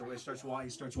he walks away, he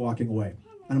starts walking away.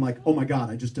 And I'm like, oh my God,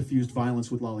 I just diffused violence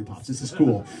with lollipops. This is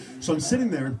cool. So I'm sitting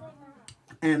there,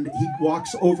 and he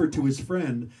walks over to his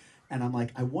friend, and I'm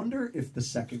like, I wonder if the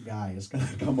second guy is going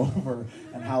to come over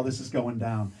and how this is going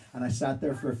down. And I sat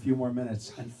there for a few more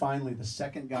minutes, and finally the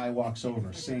second guy walks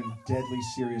over, same deadly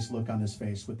serious look on his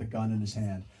face with the gun in his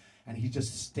hand. And he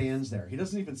just stands there. He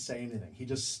doesn't even say anything. He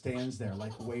just stands there,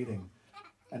 like, waiting.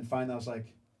 And finally I was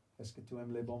like, est-ce que tu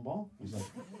aimes les bonbons? He's like,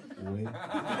 oui. Like,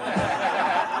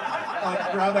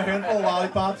 grab a handful of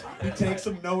lollipops. He takes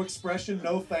them, no expression,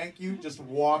 no thank you, just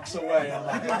walks away. I'm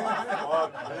like, oh,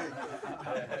 fuck me.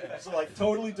 So, like,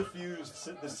 totally diffused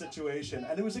the situation.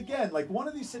 And it was, again, like one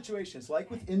of these situations, like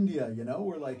with India, you know,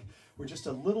 where just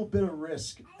a little bit of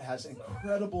risk has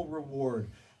incredible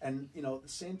reward. And, you know, the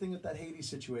same thing with that Haiti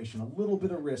situation. A little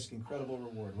bit of risk, incredible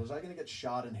reward. Was I going to get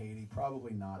shot in Haiti?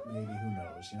 Probably not. Maybe. Who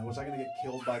knows? You know, was I going to get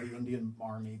killed by the Indian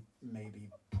army? Maybe.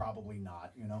 Probably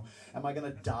not. You know, am I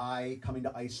going to die coming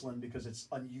to Iceland because it's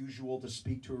unusual to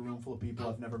speak to a room full of people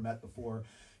I've never met before?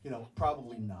 You know,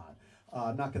 probably not.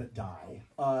 I'm not going to die.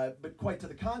 But quite to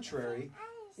the contrary,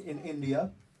 in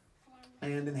India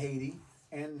and in Haiti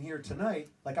and here tonight,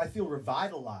 like, I feel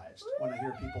revitalized when I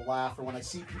hear people laugh or when I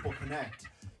see people connect.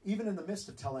 Even in the midst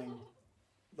of telling,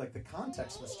 like, the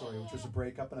context of the story, which was a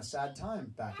breakup and a sad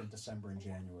time back in December and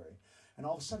January. And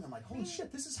all of a sudden I'm like, holy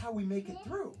shit, this is how we make it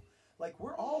through. Like,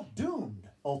 we're all doomed,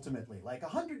 ultimately. Like,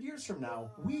 100 years from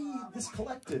now, this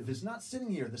collective is not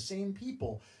sitting here, the same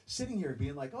people, sitting here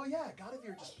being like, oh yeah, God of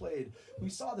Year just played. We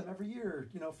saw them every year,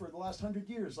 you know, for the last 100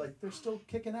 years. Like, they're still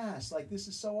kicking ass. Like, this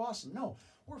is so awesome. No.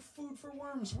 We're food for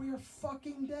worms. We are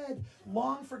fucking dead.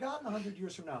 Long forgotten 100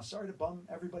 years from now. Sorry to bum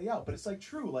everybody out, but it's like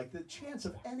true. Like, the chance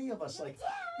of any of us, like,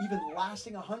 even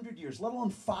lasting 100 years, let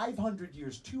alone 500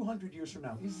 years, 200 years from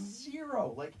now, is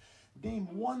zero. Like,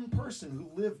 name one person who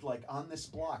lived, like, on this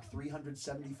block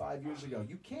 375 years ago.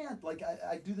 You can't. Like,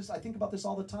 I do this. I think about this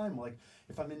all the time. Like,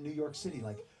 if I'm in New York City,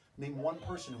 like, name one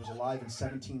person who was alive in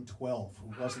 1712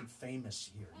 who wasn't famous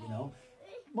here, you know?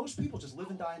 Most people just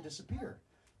live and die and disappear.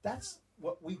 That's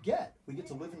what we get. We get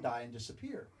to live and die and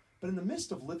disappear. But in the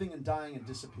midst of living and dying and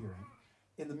disappearing,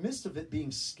 in the midst of it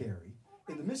being scary,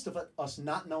 in the midst of us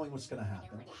not knowing what's going to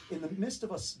happen, in the midst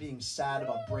of us being sad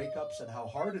about breakups and how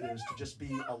hard it is to just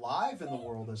be alive in the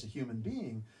world as a human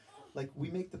being, like, we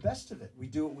make the best of it. We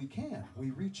do what we can.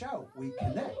 We reach out. We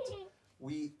connect.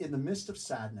 We, in the midst of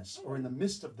sadness, or in the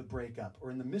midst of the breakup,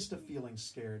 or in the midst of feeling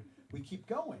scared, we keep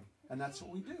going. And that's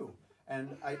what we do.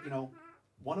 And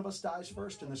one of us dies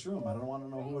first in this room. I don't want to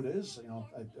know who it is. You know,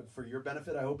 for your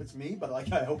benefit, I hope it's me, but,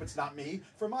 like, I hope it's not me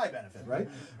for my benefit, right?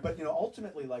 But, you know,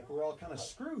 ultimately, like, we're all kind of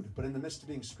screwed. But in the midst of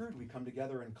being screwed, we come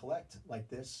together and collect like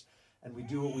this, and we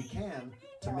do what we can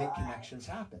to make connections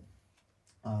happen.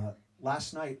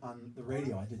 Last night on the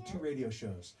radio, I did 2 radio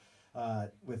shows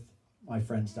with my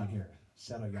friends down here,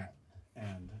 Saroyan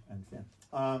and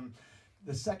Finn.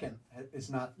 The second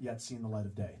is not yet seen the light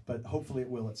of day, but hopefully it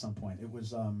will at some point. It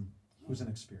was an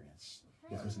experience.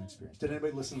 Yeah, it was an experience. Did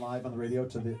anybody listen live on the radio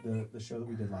to the show that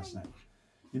we did last night?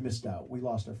 You missed out. We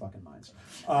lost our fucking minds.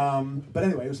 But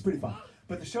anyway, it was pretty fun.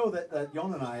 But the show that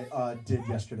Jon and I did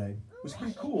yesterday was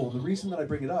pretty cool. The reason that I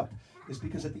bring it up is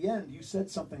because at the end you said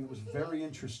something that was very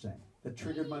interesting, that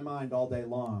triggered my mind all day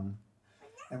long.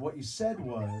 And what you said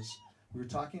was, we were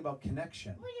talking about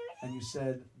connection, and you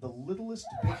said the littlest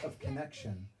bit of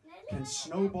connection can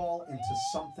snowball into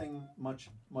something much,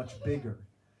 much bigger.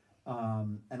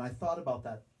 And I thought about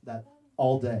that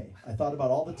all day. I thought about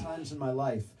all the times in my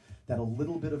life that a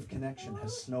little bit of connection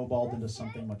has snowballed into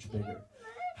something much bigger.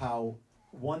 How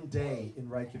one day in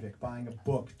Reykjavik, buying a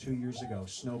book 2 years ago,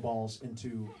 snowballs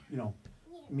into, you know,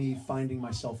 me finding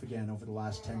myself again over the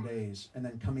last 10 days, and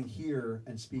then coming here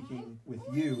and speaking with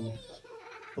you.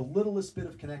 The littlest bit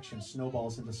of connection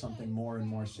snowballs into something more and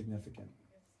more significant.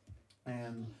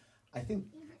 And I think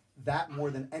that, more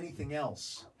than anything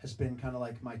else, has been kind of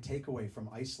like my takeaway from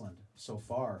Iceland so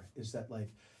far, is that, like,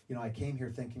 you know, I came here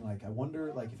thinking, like, I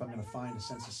wonder, like, if I'm going to find a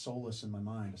sense of solace in my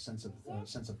mind, a sense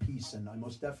of peace, and I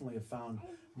most definitely have found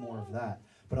more of that.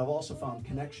 But I've also found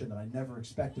connection that I never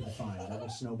expected to find, that will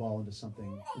snowball into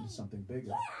something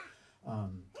bigger.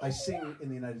 I sing in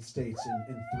the United States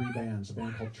in 3 bands, a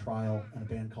band called Trial, and a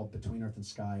band called Between Earth and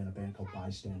Sky, and a band called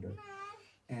Bystander.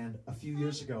 And a few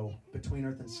years ago, Between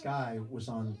Earth and Sky was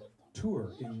on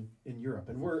tour in Europe,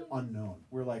 and we're unknown.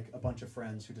 We're like a bunch of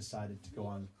friends who decided to go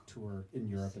on tour in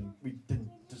Europe, and we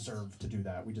didn't deserve to do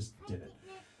that. We just did it.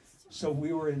 So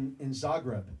we were in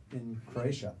Zagreb in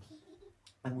Croatia,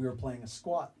 and we were playing a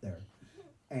squat there.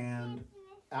 And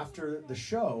after the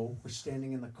show, we're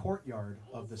standing in the courtyard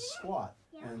of the squat,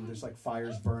 and there's like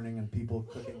fires burning and people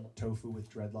cooking tofu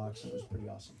with dreadlocks, and it was pretty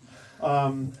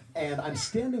awesome. And I'm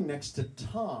standing next to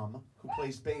Tom, who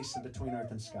plays bass in Between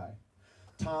Earth and Sky.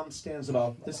 Tom stands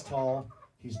about this tall,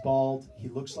 he's bald, he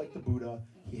looks like the Buddha,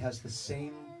 he has the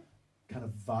same kind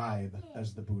of vibe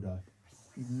as the Buddha.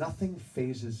 Nothing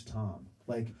phases Tom.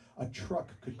 Like, a truck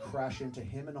could crash into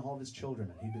him and all of his children,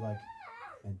 and he'd be like,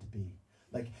 meant to be.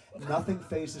 Like, nothing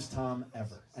phases Tom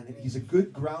ever. And he's a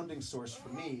good grounding source for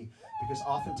me, because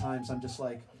oftentimes I'm just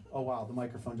like, oh wow, the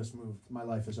microphone just moved, my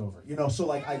life is over. You know, so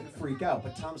like I freak out,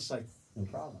 but Tom's like, no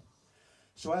problem.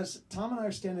 So as Tom and I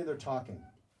are standing there talking,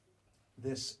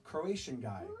 this Croatian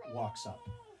guy walks up,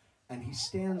 and he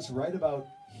stands right about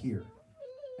here,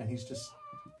 and he's just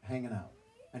hanging out.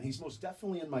 And he's most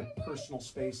definitely in my personal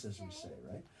space, as we say,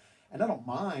 right? And I don't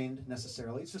mind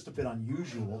necessarily. It's just a bit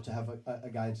unusual to have a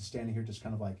guy just standing here just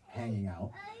kind of like hanging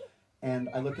out. And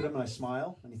I look at him and I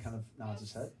smile, and he kind of nods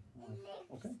his head. I'm like,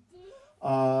 okay.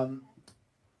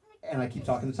 And I keep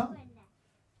talking to Tom.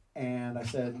 And I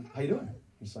said, how you doing?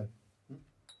 He's like,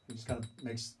 he just kind of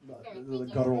makes the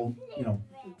guttural, you know,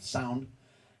 sound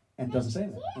and doesn't say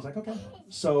anything. I was like, okay.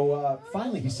 So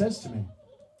finally he says to me,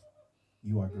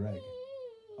 you are Greg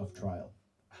of Trial.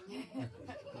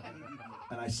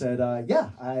 And I said, yeah,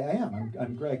 I am.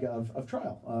 I'm Greg of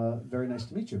Trial. Very nice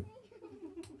to meet you.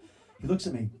 He looks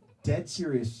at me, dead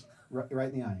serious, right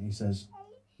in the eye, and he says,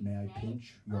 may I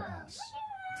pinch your ass?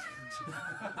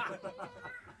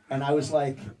 And I was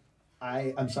like,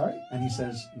 I'm sorry? And he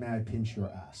says, may I pinch your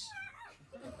ass?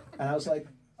 And I was like,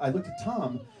 I looked at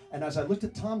Tom, and as I looked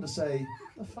at Tom to say,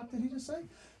 the fuck did he just say?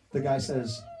 The guy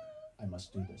says, I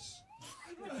must do this.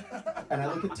 And I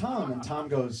look at Tom, and Tom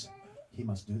goes, he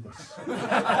must do this.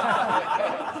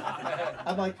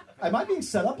 I'm like, am I being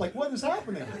set up? Like, what is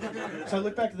happening? So I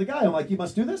look back at the guy, I'm like, you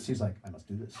must do this? He's like, I must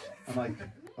do this. I'm like,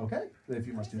 okay, if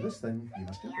you must do this, then you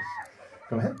must do this.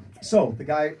 Go ahead. So the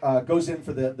guy goes in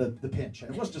for the pinch.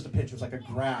 And it wasn't just a pinch, it was like a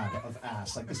grab of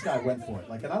ass. Like, this guy went for it.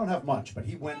 Like, and I don't have much, but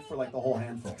he went for like the whole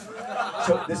handful.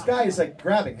 So this guy is like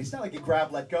grabbing. It's not like he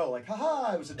grabbed, let go, like,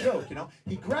 haha, it was a joke, you know?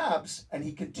 He grabs and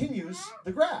he continues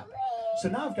the grab. So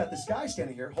now I've got this guy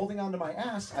standing here holding onto my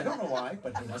ass. I don't know why,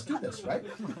 but he must do this, right?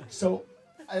 So,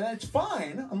 and it's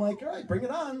fine. I'm like, all right, bring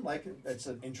it on. Like, it's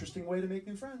an interesting way to make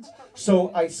new friends.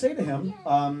 So I say to him,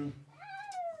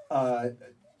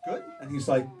 good? And he's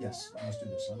like, yes, I must do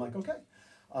this. I'm like, okay.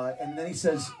 And then he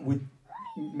says,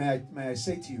 may I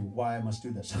say to you why I must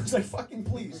do this? I was like, fucking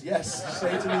please, yes,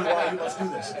 say to me why you must do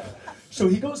this. So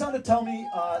he goes on to tell me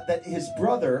that his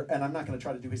brother, and I'm not going to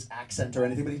try to do his accent or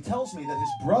anything, but he tells me that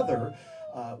his brother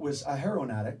was a heroin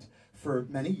addict for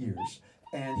many years,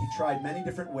 and he tried many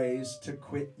different ways to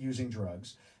quit using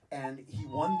drugs. And he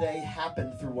one day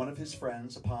happened, through one of his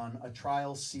friends, upon a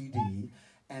Trial CD,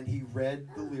 and he read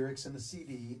the lyrics in the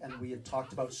CD, and we had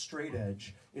talked about straight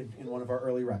edge in one of our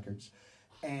early records.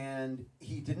 And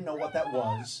he didn't know what that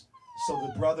was, so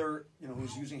the brother, you know, who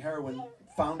was using heroin,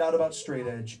 found out about straight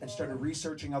edge and started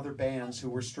researching other bands who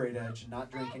were straight edge,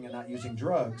 not drinking and not using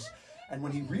drugs. And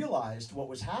when he realized what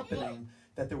was happening,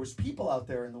 that there was people out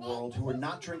there in the world who were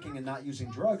not drinking and not using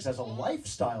drugs as a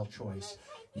lifestyle choice,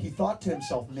 he thought to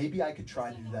himself, maybe I could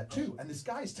try to do that too. And this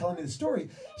guy is telling me the story,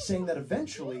 saying that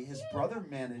eventually his brother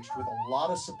managed, with a lot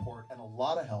of support and a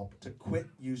lot of help, to quit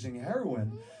using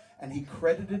heroin. And he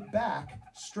credited back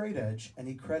straight edge, and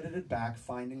he credited back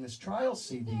finding this Trial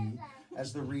CD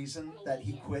as the reason that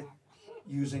he quit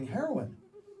using heroin.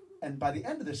 And by the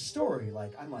end of this story,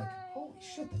 like, I'm like, holy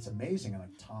shit, that's amazing. And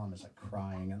like, Tom is like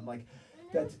crying, and I'm like,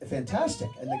 that's fantastic.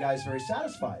 And the guy's very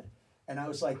satisfied. And I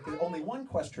was like, only one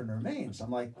question remains.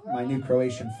 I'm like, my new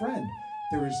Croatian friend,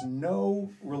 there is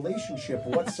no relationship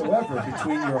whatsoever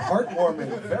between your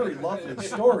heartwarming, very lovely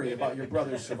story about your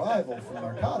brother's survival from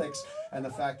narcotics and the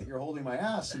fact that you're holding my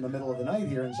ass in the middle of the night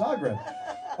here in Zagreb.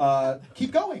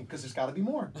 Keep going, because there's got to be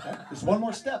more. Okay? There's one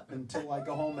more step until I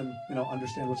go home and, you know,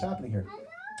 understand what's happening here.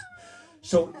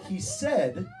 So he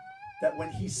said that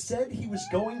when he said he was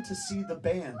going to see the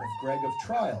band of Greg of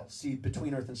Trial, see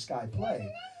Between Earth and Sky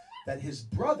play, that his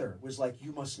brother was like,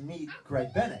 you must meet Greg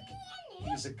Bennick.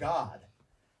 He's a god.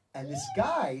 And this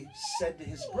guy said to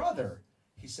his brother,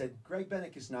 he said, Greg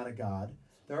Bennick is not a god.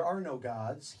 There are no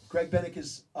gods. Greg Bennick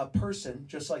is a person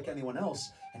just like anyone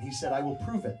else. And he said, I will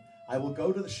prove it. I will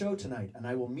go to the show tonight, and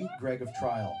I will meet Greg of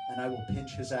Trial, and I will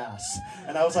pinch his ass.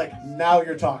 And I was like, now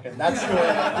you're talking. That's the way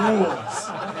it rules.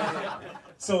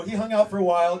 So he hung out for a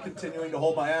while, continuing to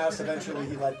hold my ass. Eventually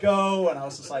he let go, and I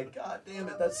was just like, God damn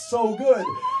it, that's so good.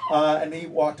 And he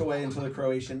walked away into the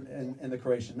Croatian, in the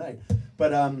Croatian night.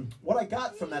 But what I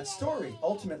got from that story,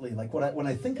 ultimately, like when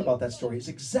I think about that story, is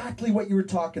exactly what you were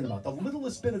talking about. The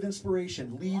littlest bit of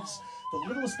inspiration leads, the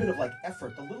littlest bit of like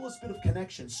effort, the littlest bit of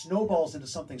connection snowballs into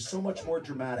something so much more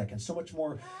dramatic and so much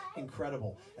more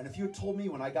incredible. And if you had told me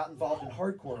when I got involved in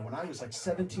hardcore, when I was like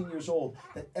 17 years old,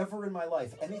 that ever in my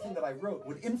life, anything that I wrote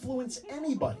would influence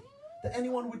anybody, that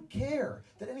anyone would care,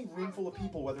 that any room full of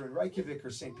people, whether in Reykjavik or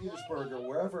St. Petersburg or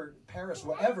wherever, Paris,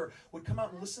 whatever, would come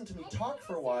out and listen to me talk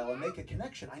for a while and make a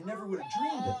connection. I never would have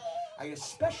dreamed it. I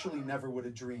especially never would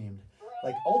have dreamed,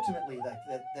 like, ultimately,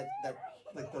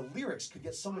 like the lyrics could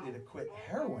get somebody to quit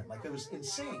heroin. Like, it was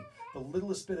insane. The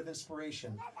littlest bit of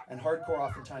inspiration, and hardcore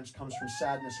oftentimes comes from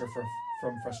sadness or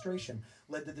from frustration,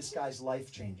 led to this guy's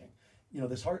life changing. You know,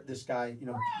 this guy, you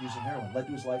know, using heroin led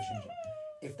to his life changing.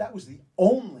 If that was the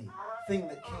only thing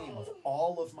that came of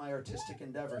all of my artistic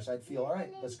endeavors, I'd feel, all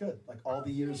right, that's good. Like, all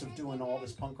the years of doing all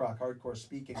this punk rock, hardcore,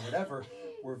 speaking, whatever,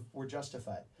 were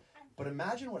justified. But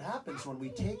imagine what happens when we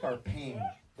take our pain,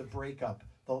 the breakup,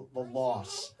 the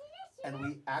loss, and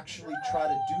we actually try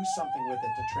to do something with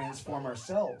it to transform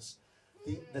ourselves.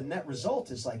 The net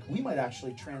result is, like, we might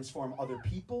actually transform other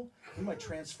people. We might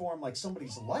transform, like,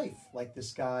 somebody's life, like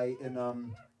this guy in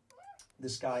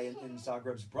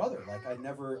Zagreb's brother. Like, I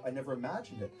never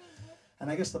imagined it. And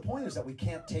I guess the point is that we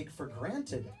can't take for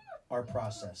granted our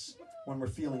process when we're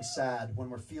feeling sad, when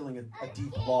we're feeling a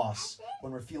deep loss,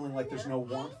 when we're feeling like there's no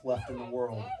warmth left in the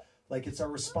world. Like, it's our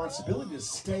responsibility to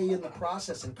stay in the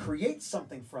process and create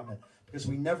something from it, because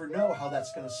we never know how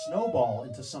that's going to snowball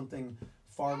into something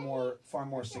far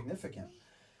more significant.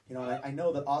 You know, and I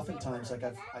know that oftentimes, like,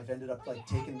 I've ended up, like,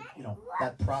 taking, you know,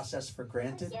 that process for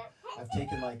granted. I've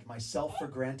taken, like, myself for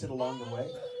granted along the way,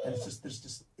 and it's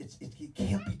just it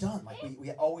can't be done. Like,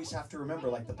 we always have to remember,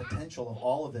 like, the potential of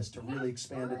all of this to really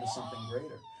expand into something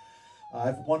greater. I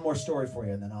have one more story for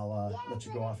you, and then I'll let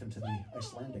you go off into the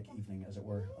Icelandic evening, as it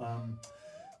were.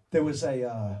 There was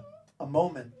a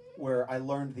moment where I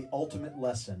learned the ultimate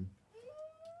lesson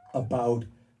about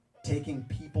taking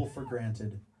people for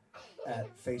granted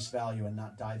at face value and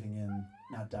not diving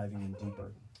in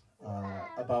deeper.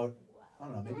 About, I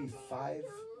don't know, maybe 5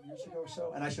 years ago or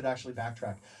so, and I should actually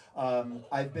backtrack.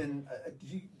 I've been.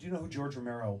 Do you know who George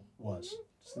Romero was?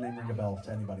 Does the name ring a bell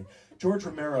to anybody? George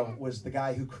Romero was the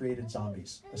guy who created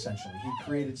zombies, essentially. He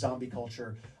created zombie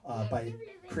culture by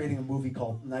creating a movie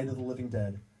called Night of the Living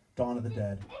Dead, Dawn of the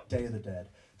Dead, Day of the Dead.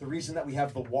 The reason that we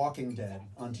have The Walking Dead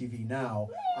on TV now,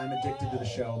 I'm addicted to the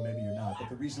show, maybe you're not, but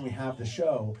the reason we have the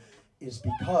show is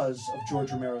because of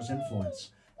George Romero's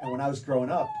influence. And when I was growing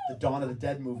up, the Dawn of the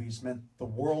Dead movies meant the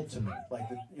world to me. Like,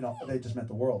 you know, they just meant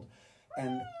the world.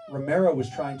 And Romero was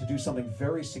trying to do something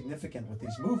very significant with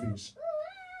these movies.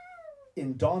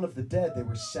 In Dawn of the Dead, they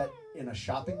were set in a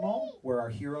shopping mall where our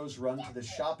heroes run to this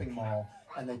shopping mall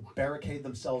and they barricade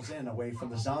themselves in away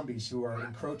from the zombies who are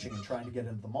encroaching and trying to get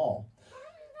into the mall.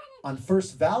 On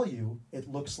first value, it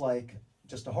looks like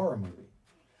just a horror movie.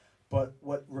 But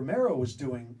what Romero was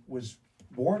doing was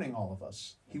warning all of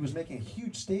us. He was making a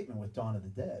huge statement with Dawn of the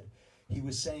Dead. He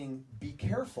was saying, be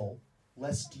careful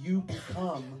lest you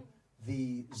become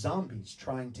the zombies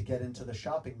trying to get into the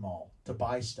shopping mall to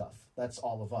buy stuff. That's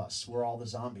all of us. We're all the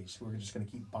zombies who are just going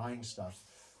to keep buying stuff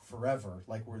forever,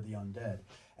 like we're the undead.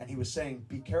 And he was saying,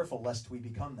 be careful lest we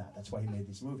become that. That's why he made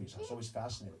these movies. I was always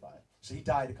fascinated by it. So he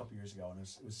died a couple years ago, and it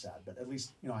was sad. But at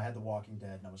least, you know, I had The Walking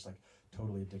Dead, and I was, like,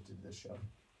 totally addicted to this show.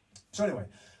 So anyway,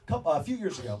 a few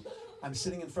years ago, I'm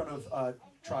sitting in front of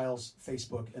Trial's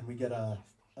Facebook, and we get a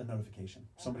notification.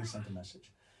 Somebody sent a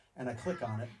message. And I click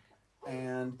on it,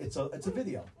 and it's a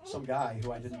video. Some guy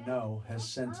who I didn't know has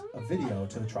sent a video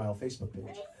to the Trial Facebook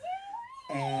page.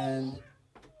 And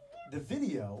the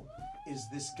video is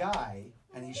this guy,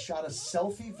 and he shot a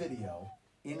selfie video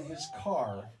in his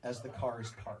car as the car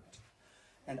is parked.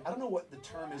 And I don't know what the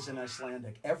term is in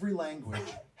Icelandic. Every language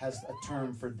has a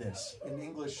term for this. In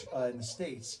English, in the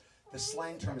States, the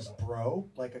slang term is bro.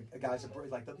 Like a guy's a bro,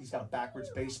 like he's got a backwards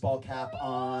baseball cap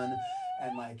on,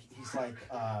 and like he's like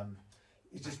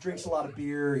he just drinks a lot of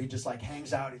beer. He just like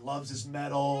hangs out. He loves his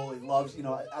metal. He loves, you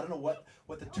know, I don't know what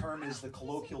the term is. The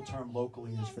colloquial term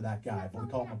locally is for that guy, but we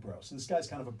call him a bro. So this guy's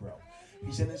kind of a bro.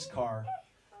 He's in his car,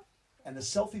 and the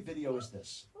selfie video is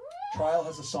this. Trial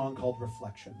has a song called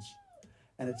Reflections.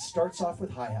 And it starts off with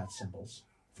hi-hat cymbals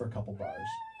for a couple bars.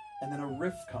 And then a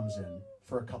riff comes in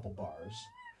for a couple bars.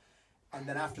 And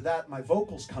then after that, my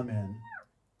vocals come in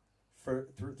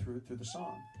through the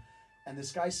song. And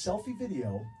this guy's selfie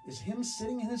video is him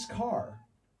sitting in his car,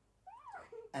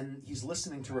 and he's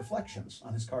listening to Reflections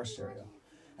on his car stereo.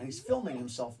 And he's filming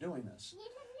himself doing this.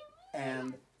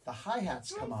 And the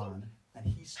hi-hats come on, and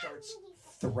he starts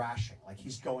thrashing. Like,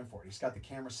 he's going for it. He's got the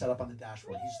camera set up on the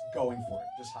dashboard. He's going for it,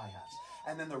 just hi-hats.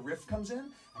 And then the riff comes in,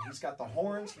 and he's got the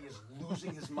horns. He is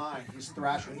losing his mind. He's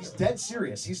thrashing. He's dead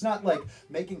serious. He's not, like,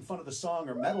 making fun of the song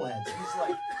or metalheads.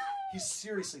 He's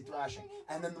seriously thrashing.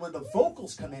 And then when the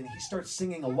vocals come in, he starts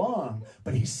singing along,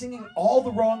 but he's singing all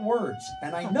the wrong words.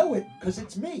 And I know it because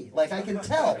it's me. Like, I can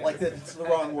tell, like, that it's the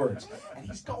wrong words. And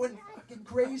he's going fucking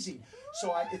crazy.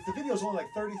 So if the video's only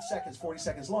like 30 seconds, 40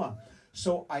 seconds long.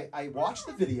 So I watch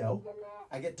the video,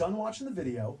 I get done watching the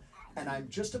video, and I'm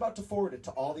just about to forward it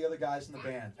to all the other guys in the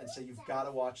band and say, you've got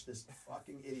to watch this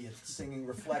fucking idiot singing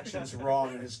Reflections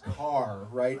wrong in his car,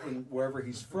 right, in wherever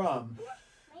he's from.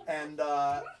 And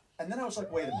then I was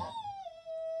like, wait a minute.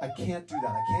 I can't do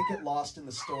that. I can't get lost in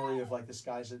the story of, like, this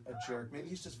guy's a jerk. Maybe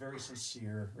he's just very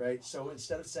sincere, right? So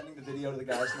instead of sending the video to the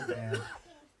guys in the band,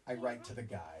 I write to the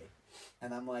guy.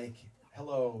 And I'm like,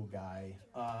 hello, guy.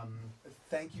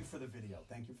 Thank you for the video.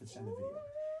 Thank you for sending the video.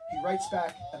 He writes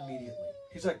back immediately.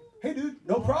 He's like, hey, dude,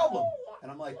 no problem.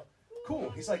 And I'm like, cool.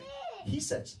 He's like, he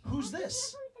says, who's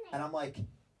this? And I'm like,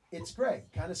 it's Greg.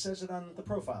 Kind of says it on the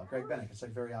profile, Greg Bennick. It's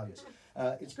like very obvious.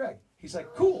 It's Greg. He's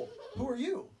like, cool. Who are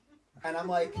you? And I'm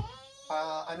like,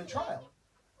 I'm in trial.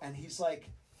 And he's like,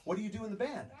 what do you do in the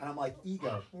band? And I'm like,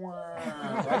 ego.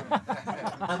 Right?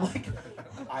 I'm like,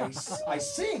 I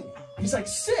sing. He's like,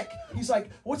 sick. He's like,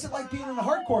 what's it like being in a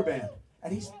hardcore band?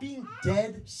 And he's being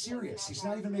dead serious. He's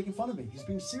not even making fun of me. He's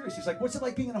being serious. He's like, what's it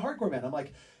like being in a hardcore band? I'm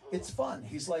like, it's fun.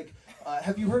 He's like,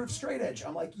 have you heard of straight edge?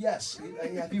 I'm like, yes.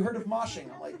 Have you heard of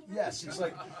moshing? I'm like, yes. He's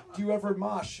like, do you ever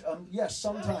mosh? Yes,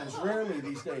 sometimes, rarely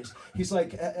these days. He's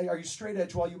like, are you straight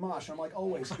edge while you mosh? I'm like,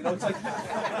 always. You know, it's like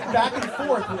back and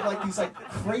forth with like these like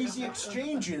crazy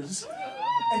exchanges.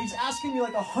 And he's asking me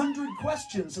like 100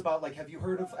 questions about, like, have you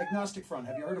heard of Agnostic Front?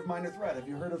 Have you heard of Minor Threat? Have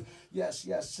you heard of, yes,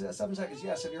 7 Seconds,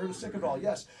 yes. Have you heard of Sick of It All?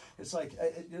 Yes. It's like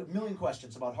a million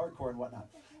questions about hardcore and whatnot.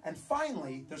 And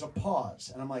finally, there's a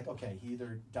pause. And I'm like, okay, he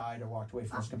either died or walked away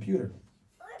from his computer.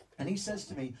 And he says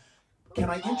to me, can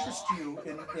I interest you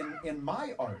in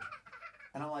my art?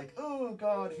 And I'm like, oh,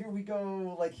 God, here we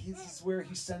go. Like, this is where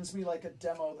he sends me, like, a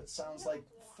demo that sounds like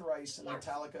Thrice and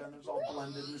Metallica, and it's all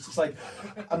blended. And it's just like,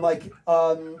 I'm like,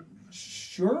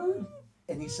 sure?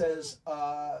 And he says,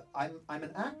 I'm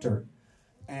an actor.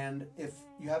 And if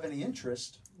you have any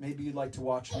interest, maybe you'd like to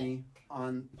watch me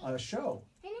on a show.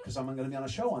 Because I'm going to be on a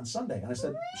show on Sunday. And I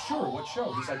said, sure, what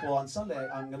show? He's like, well, on Sunday,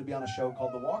 I'm going to be on a show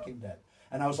called The Walking Dead.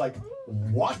 And I was like,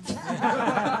 what?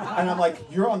 And I'm like,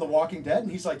 you're on The Walking Dead?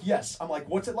 And he's like, yes. I'm like,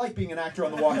 what's it like being an actor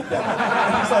on The Walking Dead?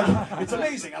 And he's like, it's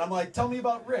amazing. And I'm like, tell me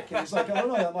about Rick. And he's like, I don't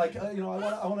know. I'm like, I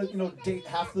want to, date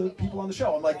half the people on the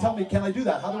show. I'm like, tell me, can I do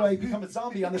that? How do I become a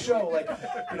zombie on the show? Like,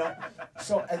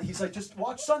 So, and he's like, just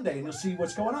watch Sunday and you'll see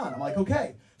what's going on. I'm like,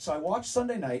 okay. So I watched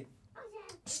Sunday night.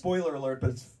 Spoiler alert,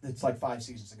 but it's like 5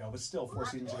 seasons ago, but still 4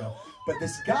 seasons ago. But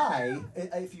this guy,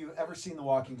 if you've ever seen The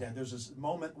Walking Dead, there's this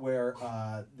moment where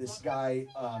this guy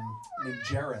named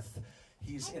Jareth,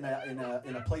 he's in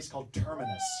a place called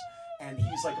Terminus, and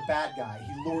he's like a bad guy.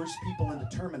 He lures people into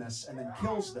Terminus and then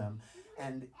kills them.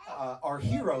 And our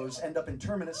heroes end up in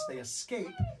Terminus. They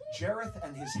escape. Jareth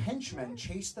and his henchmen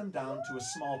chase them down to a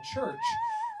small church,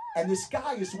 and this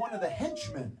guy is one of the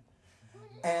henchmen.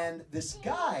 And this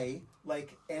guy,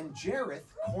 and Jareth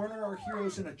corner our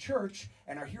heroes in a church,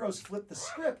 and our heroes flip the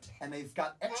script, and they've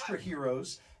got extra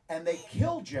heroes, and they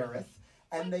kill Jareth,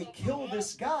 and they kill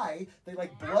this guy. They,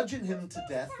 bludgeon him to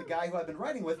death, the guy who I've been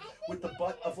writing with the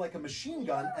butt of, a machine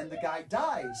gun, and the guy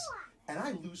dies. And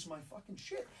I lose my fucking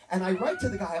shit. And I write to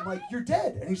the guy, I'm like, you're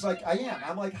dead. And he's like, I am.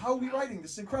 I'm like, how are we writing?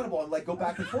 This is incredible. And, go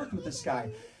back and forth with this guy.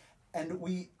 And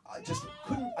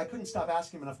I couldn't stop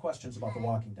asking him enough questions about The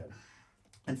Walking Dead.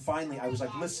 And finally, I was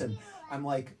like, listen, I'm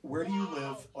like, where do you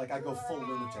live? I go full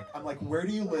lunatic. I'm like, where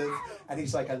do you live? And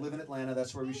he's like, I live in Atlanta.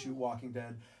 That's where we shoot Walking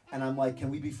Dead. And I'm like, can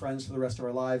we be friends for the rest of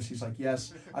our lives? He's like,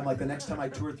 yes. I'm like, the next time I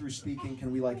tour through speaking,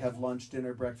 can we, have lunch,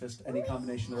 dinner, breakfast, any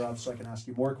combination thereof, so I can ask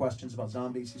you more questions about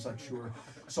zombies? He's like, sure.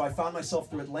 So I found myself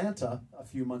through Atlanta a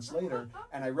few months later,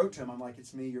 and I wrote to him. I'm like,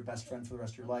 it's me, your best friend for the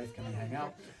rest of your life. Can we hang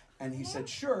out? And he said,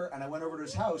 sure. And I went over to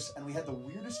his house, and we had the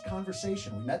weirdest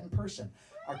conversation. We met in person.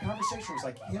 Our conversation was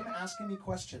him asking me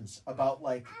questions about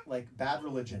bad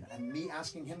religion, and me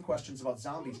asking him questions about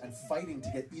zombies, and fighting to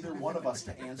get either one of us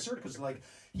to answer, because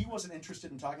he wasn't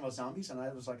interested in talking about zombies, and I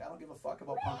was like, I don't give a fuck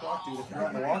about punk rock, dude, if you're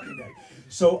on The Walking Dead.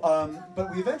 So,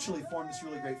 but we eventually formed this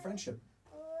really great friendship.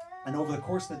 And over the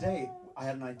course of the day, I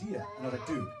had an idea, and I was like,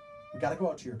 dude, we got to go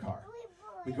out to your car.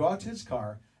 We go out to his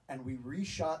car, and we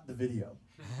reshot the video.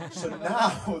 So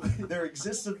now there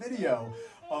exists a video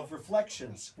of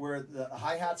Reflections, where the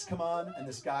hi-hats come on and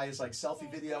this guy is like selfie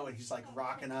video and he's like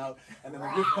rocking out, and then the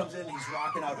riff comes in and he's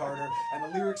rocking out harder, and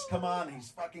the lyrics come on and he's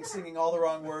fucking singing all the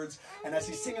wrong words, and as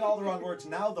he's singing all the wrong words,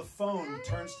 now the phone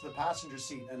turns to the passenger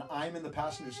seat and I'm in the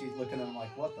passenger seat looking at him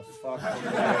like, what the fuck?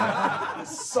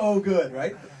 It's so good,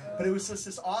 right? But it was just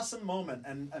this awesome moment,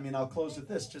 and I mean, I'll close with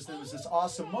this, just it was this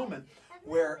awesome moment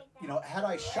where, you know, had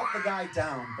I shut the guy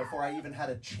down before I even had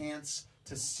a chance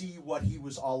to see what he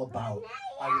was all about,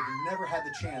 I would have never had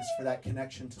the chance for that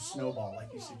connection to snowball,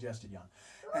 like you suggested, Jan.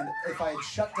 And if I had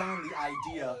shut down the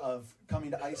idea of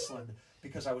coming to Iceland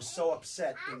because I was so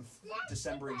upset in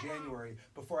December and January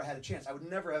before I had a chance, I would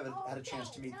never have had a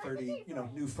chance to meet 30, you know,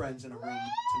 new friends in a room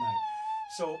tonight.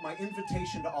 So my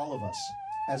invitation to all of us,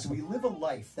 as we live a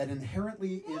life that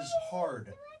inherently is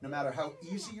hard, no matter how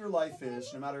easy your life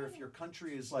is, no matter if your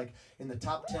country is like in the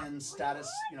top 10 status,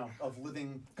 you know, of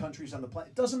living countries on the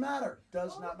planet, it doesn't matter.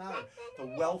 Does not matter. The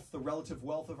wealth, the relative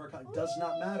wealth of our country does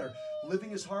not matter. Living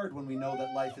is hard when we know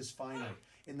that life is finite.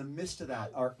 In the midst of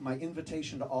that, my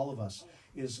invitation to all of us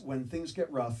is when things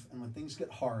get rough and when things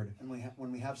get hard and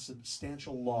when we have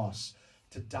substantial loss,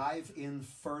 to dive in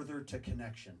further to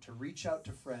connection, to reach out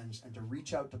to friends and to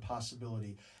reach out to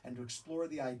possibility and to explore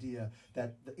the idea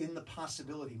that in the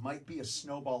possibility might be a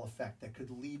snowball effect that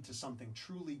could lead to something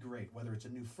truly great, whether it's a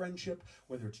new friendship,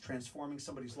 whether it's transforming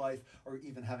somebody's life, or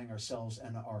even having ourselves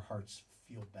and our hearts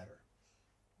feel better.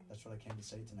 That's what I came to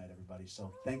say tonight, everybody.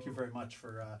 So thank you very much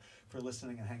for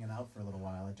listening and hanging out for a little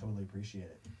while. I totally appreciate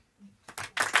it.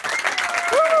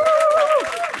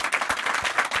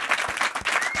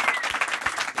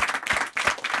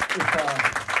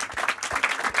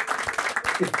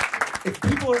 If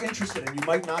people are interested, and you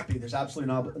might not be, there's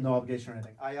absolutely no obligation or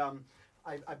anything.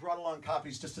 I brought along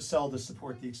copies just to sell to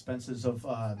support the expenses of,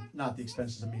 not the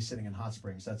expenses of me sitting in hot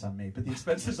springs, that's on me, but the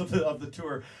expenses of the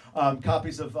tour.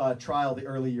 Copies of Trial, the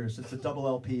early years. It's a double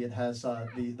LP. It has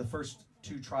the first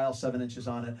 2 Trial 7 inches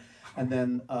on it, and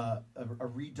then a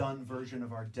redone version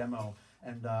of our demo.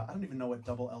 And I don't even know what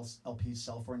double LPs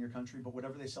sell for in your country, but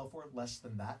whatever they sell for, less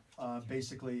than that.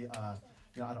 Basically,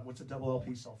 you know, what's a double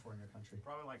LP sell for in your country?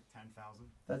 Probably like 10,000.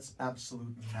 That's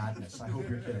absolute madness. I hope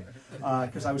you're kidding,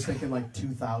 because I was thinking like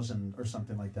 2,000 or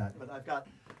something like that. But I've got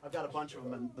a bunch of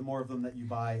them, and the more of them that you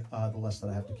buy, the less that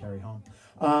I have to carry home.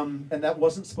 And that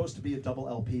wasn't supposed to be a double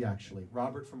LP, actually.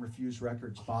 Robert from Refused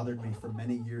Records bothered me for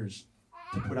many years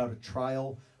to put out a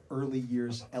Trial early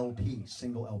years LP,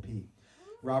 single LP.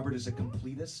 Robert is a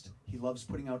completist. He loves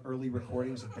putting out early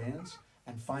recordings of bands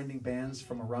and finding bands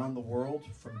from around the world,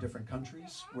 from different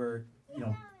countries where, you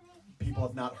know, people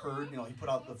have not heard. You know, he put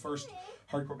out the first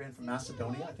hardcore band from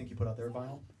Macedonia. I think he put out their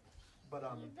vinyl. But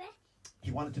he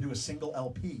wanted to do a single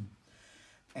LP.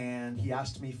 And he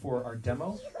asked me for our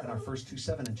demo and our first 2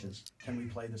 7 inches. Can we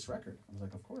play this record? I was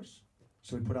like, of course.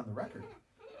 So we put on the record.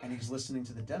 And he's listening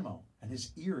to the demo. And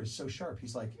his ear is so sharp.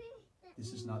 He's like,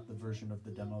 this is not the version of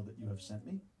the demo that you have sent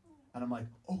me. And I'm like,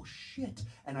 oh shit.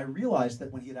 And I realized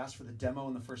that when he had asked for the demo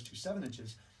and the first 2 7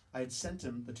 inches, I had sent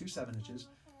him the 2 7 inches,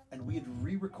 and we had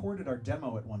re-recorded our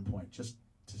demo at one point just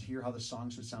to hear how the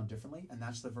songs would sound differently, and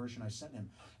that's the version I sent him.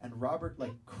 And Robert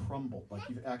like crumbled, like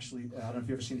you've actually, I don't know if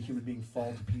you've ever seen a human being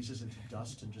fall to pieces into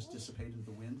dust and just dissipate into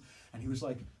the wind. And he was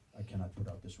like, I cannot put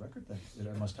out this record then.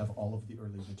 I must have all of the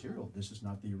early material. This is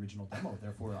not the original demo.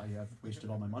 Therefore, I have wasted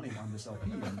all my money on this LP.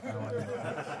 And now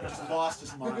I just lost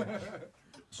his mind.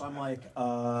 So I'm like,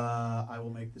 I will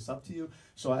make this up to you.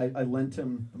 So I lent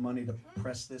him the money to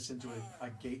press this into a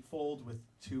gatefold with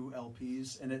 2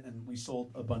 LPs in it, and we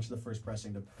sold a bunch of the first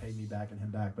pressing to pay me back and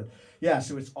him back. But yeah,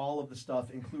 so it's all of the stuff,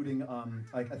 including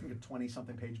I think a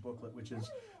 20-something page booklet, which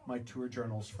is my tour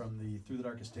journals from the Through the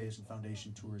Darkest Days and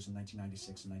Foundation tours in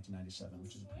 1996 and 1997,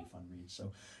 which is a pretty fun read.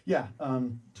 So yeah,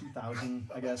 2,000,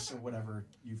 I guess, or whatever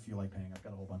you feel like paying. I've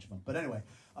got a whole bunch of them. But anyway,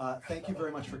 thank you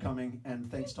very much for coming,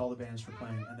 and thanks to all the bands for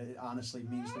playing. And it honestly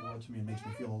means the world to me and makes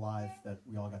me feel alive that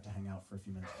we all got to hang out for a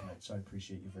few minutes tonight. So I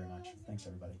appreciate you very much. Thanks,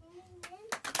 everybody.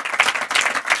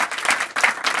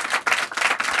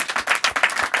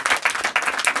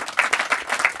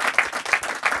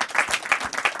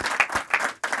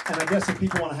 And I guess if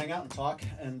people want to hang out and talk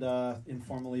and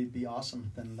informally be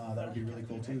awesome, then that would be really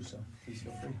cool too. So please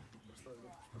feel free.